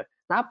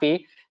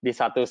 Tapi di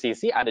satu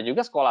sisi ada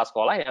juga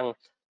sekolah-sekolah yang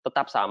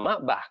tetap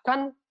sama,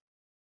 bahkan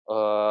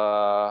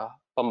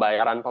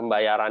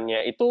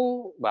pembayarannya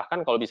itu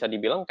bahkan kalau bisa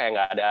dibilang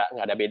kayak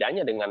nggak ada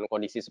bedanya dengan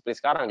kondisi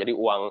seperti sekarang. Jadi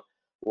uang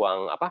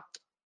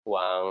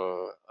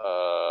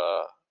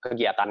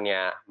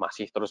kegiatannya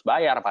masih terus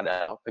bayar,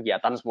 pada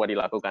kegiatan semua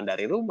dilakukan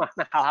dari rumah.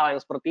 Nah, hal-hal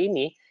yang seperti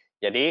ini,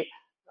 jadi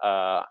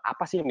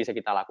apa sih yang bisa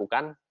kita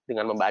lakukan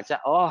dengan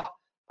membaca? Oh,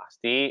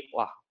 pasti,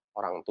 wah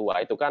orang tua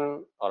itu kan,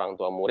 orang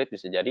tua murid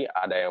bisa jadi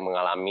ada yang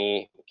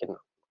mengalami mungkin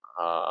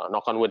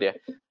knock on wood ya,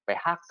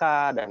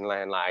 PHK dan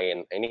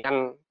lain-lain. Ini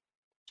kan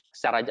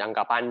secara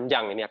jangka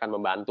panjang ini akan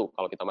membantu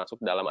kalau kita masuk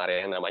dalam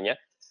area yang namanya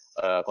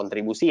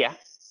kontribusi ya.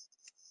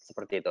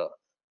 Seperti itu.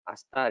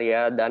 Asta,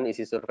 Ria, dan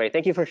isi survei.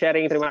 Thank you for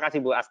sharing. Terima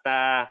kasih Bu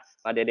Asta.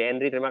 Pak Dede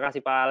Endri, terima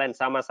kasih Pak Alen.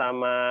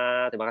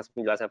 Sama-sama. Terima kasih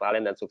penjelasan Pak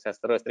Alen dan sukses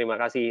terus. Terima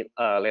kasih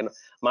Leno.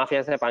 Maaf ya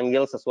saya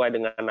panggil sesuai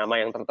dengan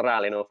nama yang tertera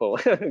Lenovo.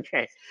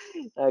 Oke.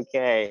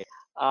 Oke.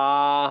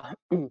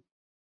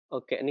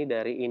 Oke, ini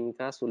dari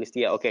Inka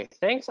Sulistia. Oke,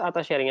 thanks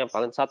atas sharingnya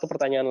Pak Alen. Satu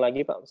pertanyaan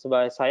lagi Pak.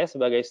 Saya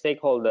sebagai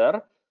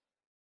stakeholder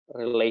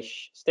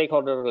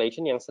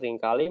relation yang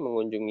seringkali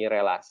mengunjungi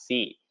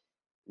relasi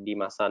di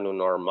masa new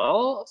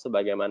normal,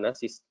 sebagaimana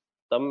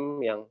sistem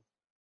yang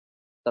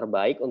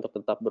terbaik untuk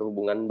tetap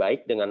berhubungan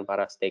baik dengan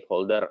para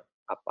stakeholder.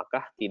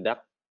 Apakah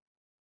tidak,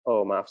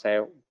 oh maaf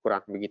saya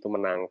kurang begitu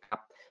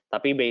menangkap,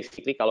 tapi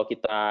basically kalau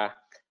kita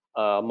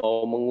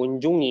mau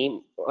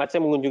mengunjungi, let's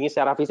say mengunjungi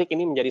secara fisik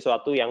ini menjadi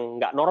suatu yang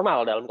nggak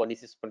normal dalam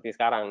kondisi seperti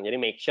sekarang, jadi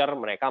make sure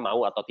mereka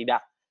mau atau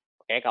tidak.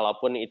 Oke,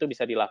 kalaupun itu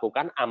bisa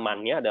dilakukan,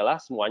 amannya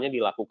adalah semuanya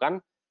dilakukan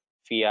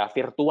via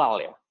virtual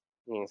ya,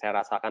 yang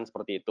saya rasakan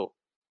seperti itu.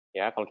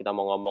 Ya, kalau kita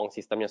mau ngomong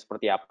sistemnya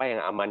seperti apa, yang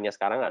amannya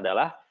sekarang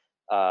adalah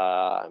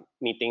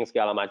meeting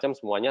segala macam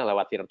semuanya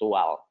lewat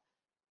virtual.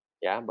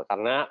 Ya,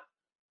 karena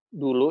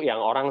dulu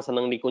yang orang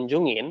seneng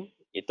dikunjungin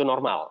itu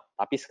normal,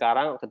 tapi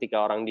sekarang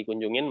ketika orang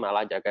dikunjungin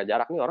malah jaga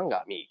jarak, nih orang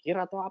nggak mikir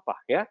atau apa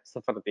ya,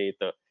 seperti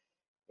itu.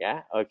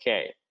 Ya,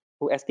 oke.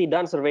 UST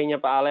dan surveinya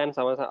Pak Alen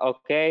sama-sama.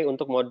 Oke,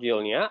 untuk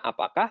modulnya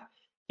apakah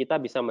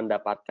kita bisa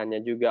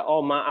mendapatkannya juga?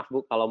 Oh, maaf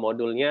Bu, kalau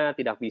modulnya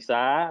tidak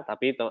bisa,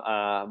 tapi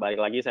balik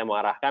lagi saya mau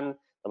arahkan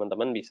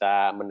teman-teman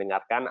bisa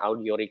mendengarkan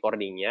audio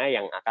recordingnya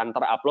yang akan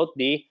terupload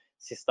di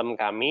sistem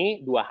kami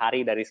 2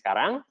 hari dari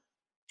sekarang.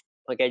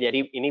 Oke,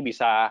 jadi ini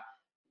bisa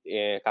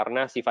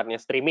karena sifatnya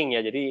streaming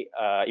ya, jadi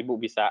Ibu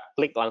bisa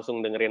klik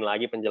langsung dengerin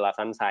lagi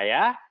penjelasan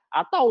saya,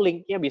 atau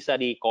linknya bisa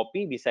di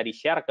copy, bisa di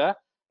share ke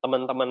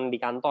teman-teman di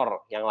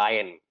kantor yang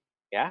lain,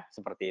 ya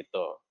seperti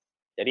itu.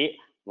 Jadi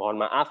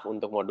mohon maaf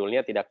untuk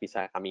modulnya tidak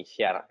bisa kami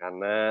share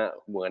karena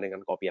hubungan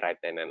dengan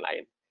copyright dan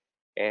lain-lain.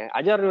 Oke,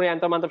 Ajar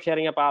Nuryanto, mantap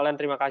sharingnya Pak Alen,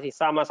 terima kasih.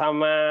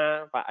 Sama-sama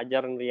Pak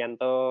Ajar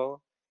Nuryanto.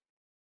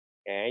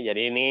 Oke,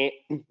 jadi ini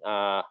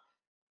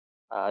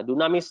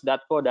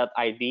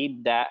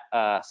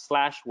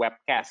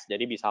dunamis.co.id/webcast.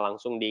 Jadi bisa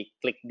langsung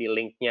diklik di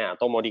linknya,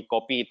 atau mau di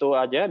copy itu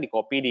aja, di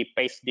copy, di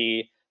paste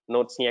di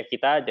notes-nya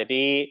kita.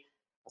 Jadi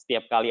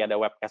setiap kali ada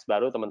webcast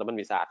baru, teman-teman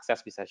bisa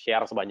akses, bisa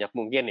share sebanyak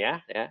mungkin ya.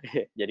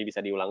 Jadi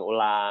bisa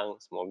diulang-ulang.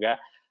 Semoga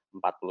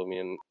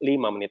 45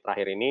 menit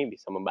terakhir ini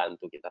bisa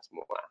membantu kita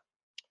semua.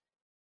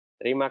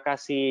 Terima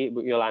kasih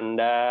Bu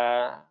Yolanda,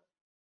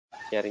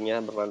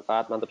 sharingnya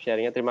bermanfaat, mantap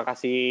sharingnya, terima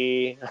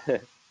kasih.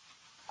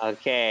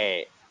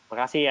 Oke,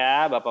 makasih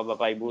ya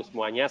Bapak-Bapak Ibu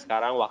semuanya.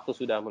 Sekarang waktu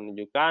sudah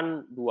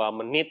menunjukkan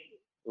 2 menit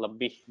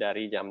lebih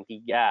dari jam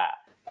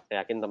 3.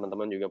 Saya yakin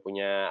teman-teman juga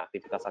punya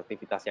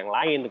aktivitas-aktivitas yang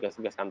lain,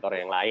 tugas-tugas kantor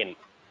yang lain.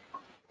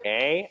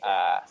 Oke,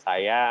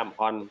 saya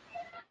mohon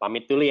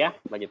pamit dulu ya.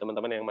 Bagi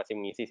teman-teman yang masih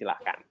mengisi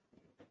silahkan.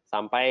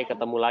 Sampai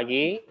ketemu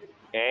lagi.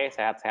 Oke,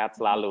 sehat-sehat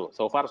selalu.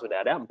 So far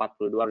sudah ada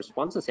 42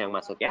 responses yang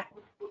masuk ya.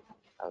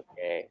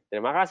 Oke,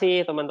 terima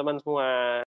kasih teman-teman semua.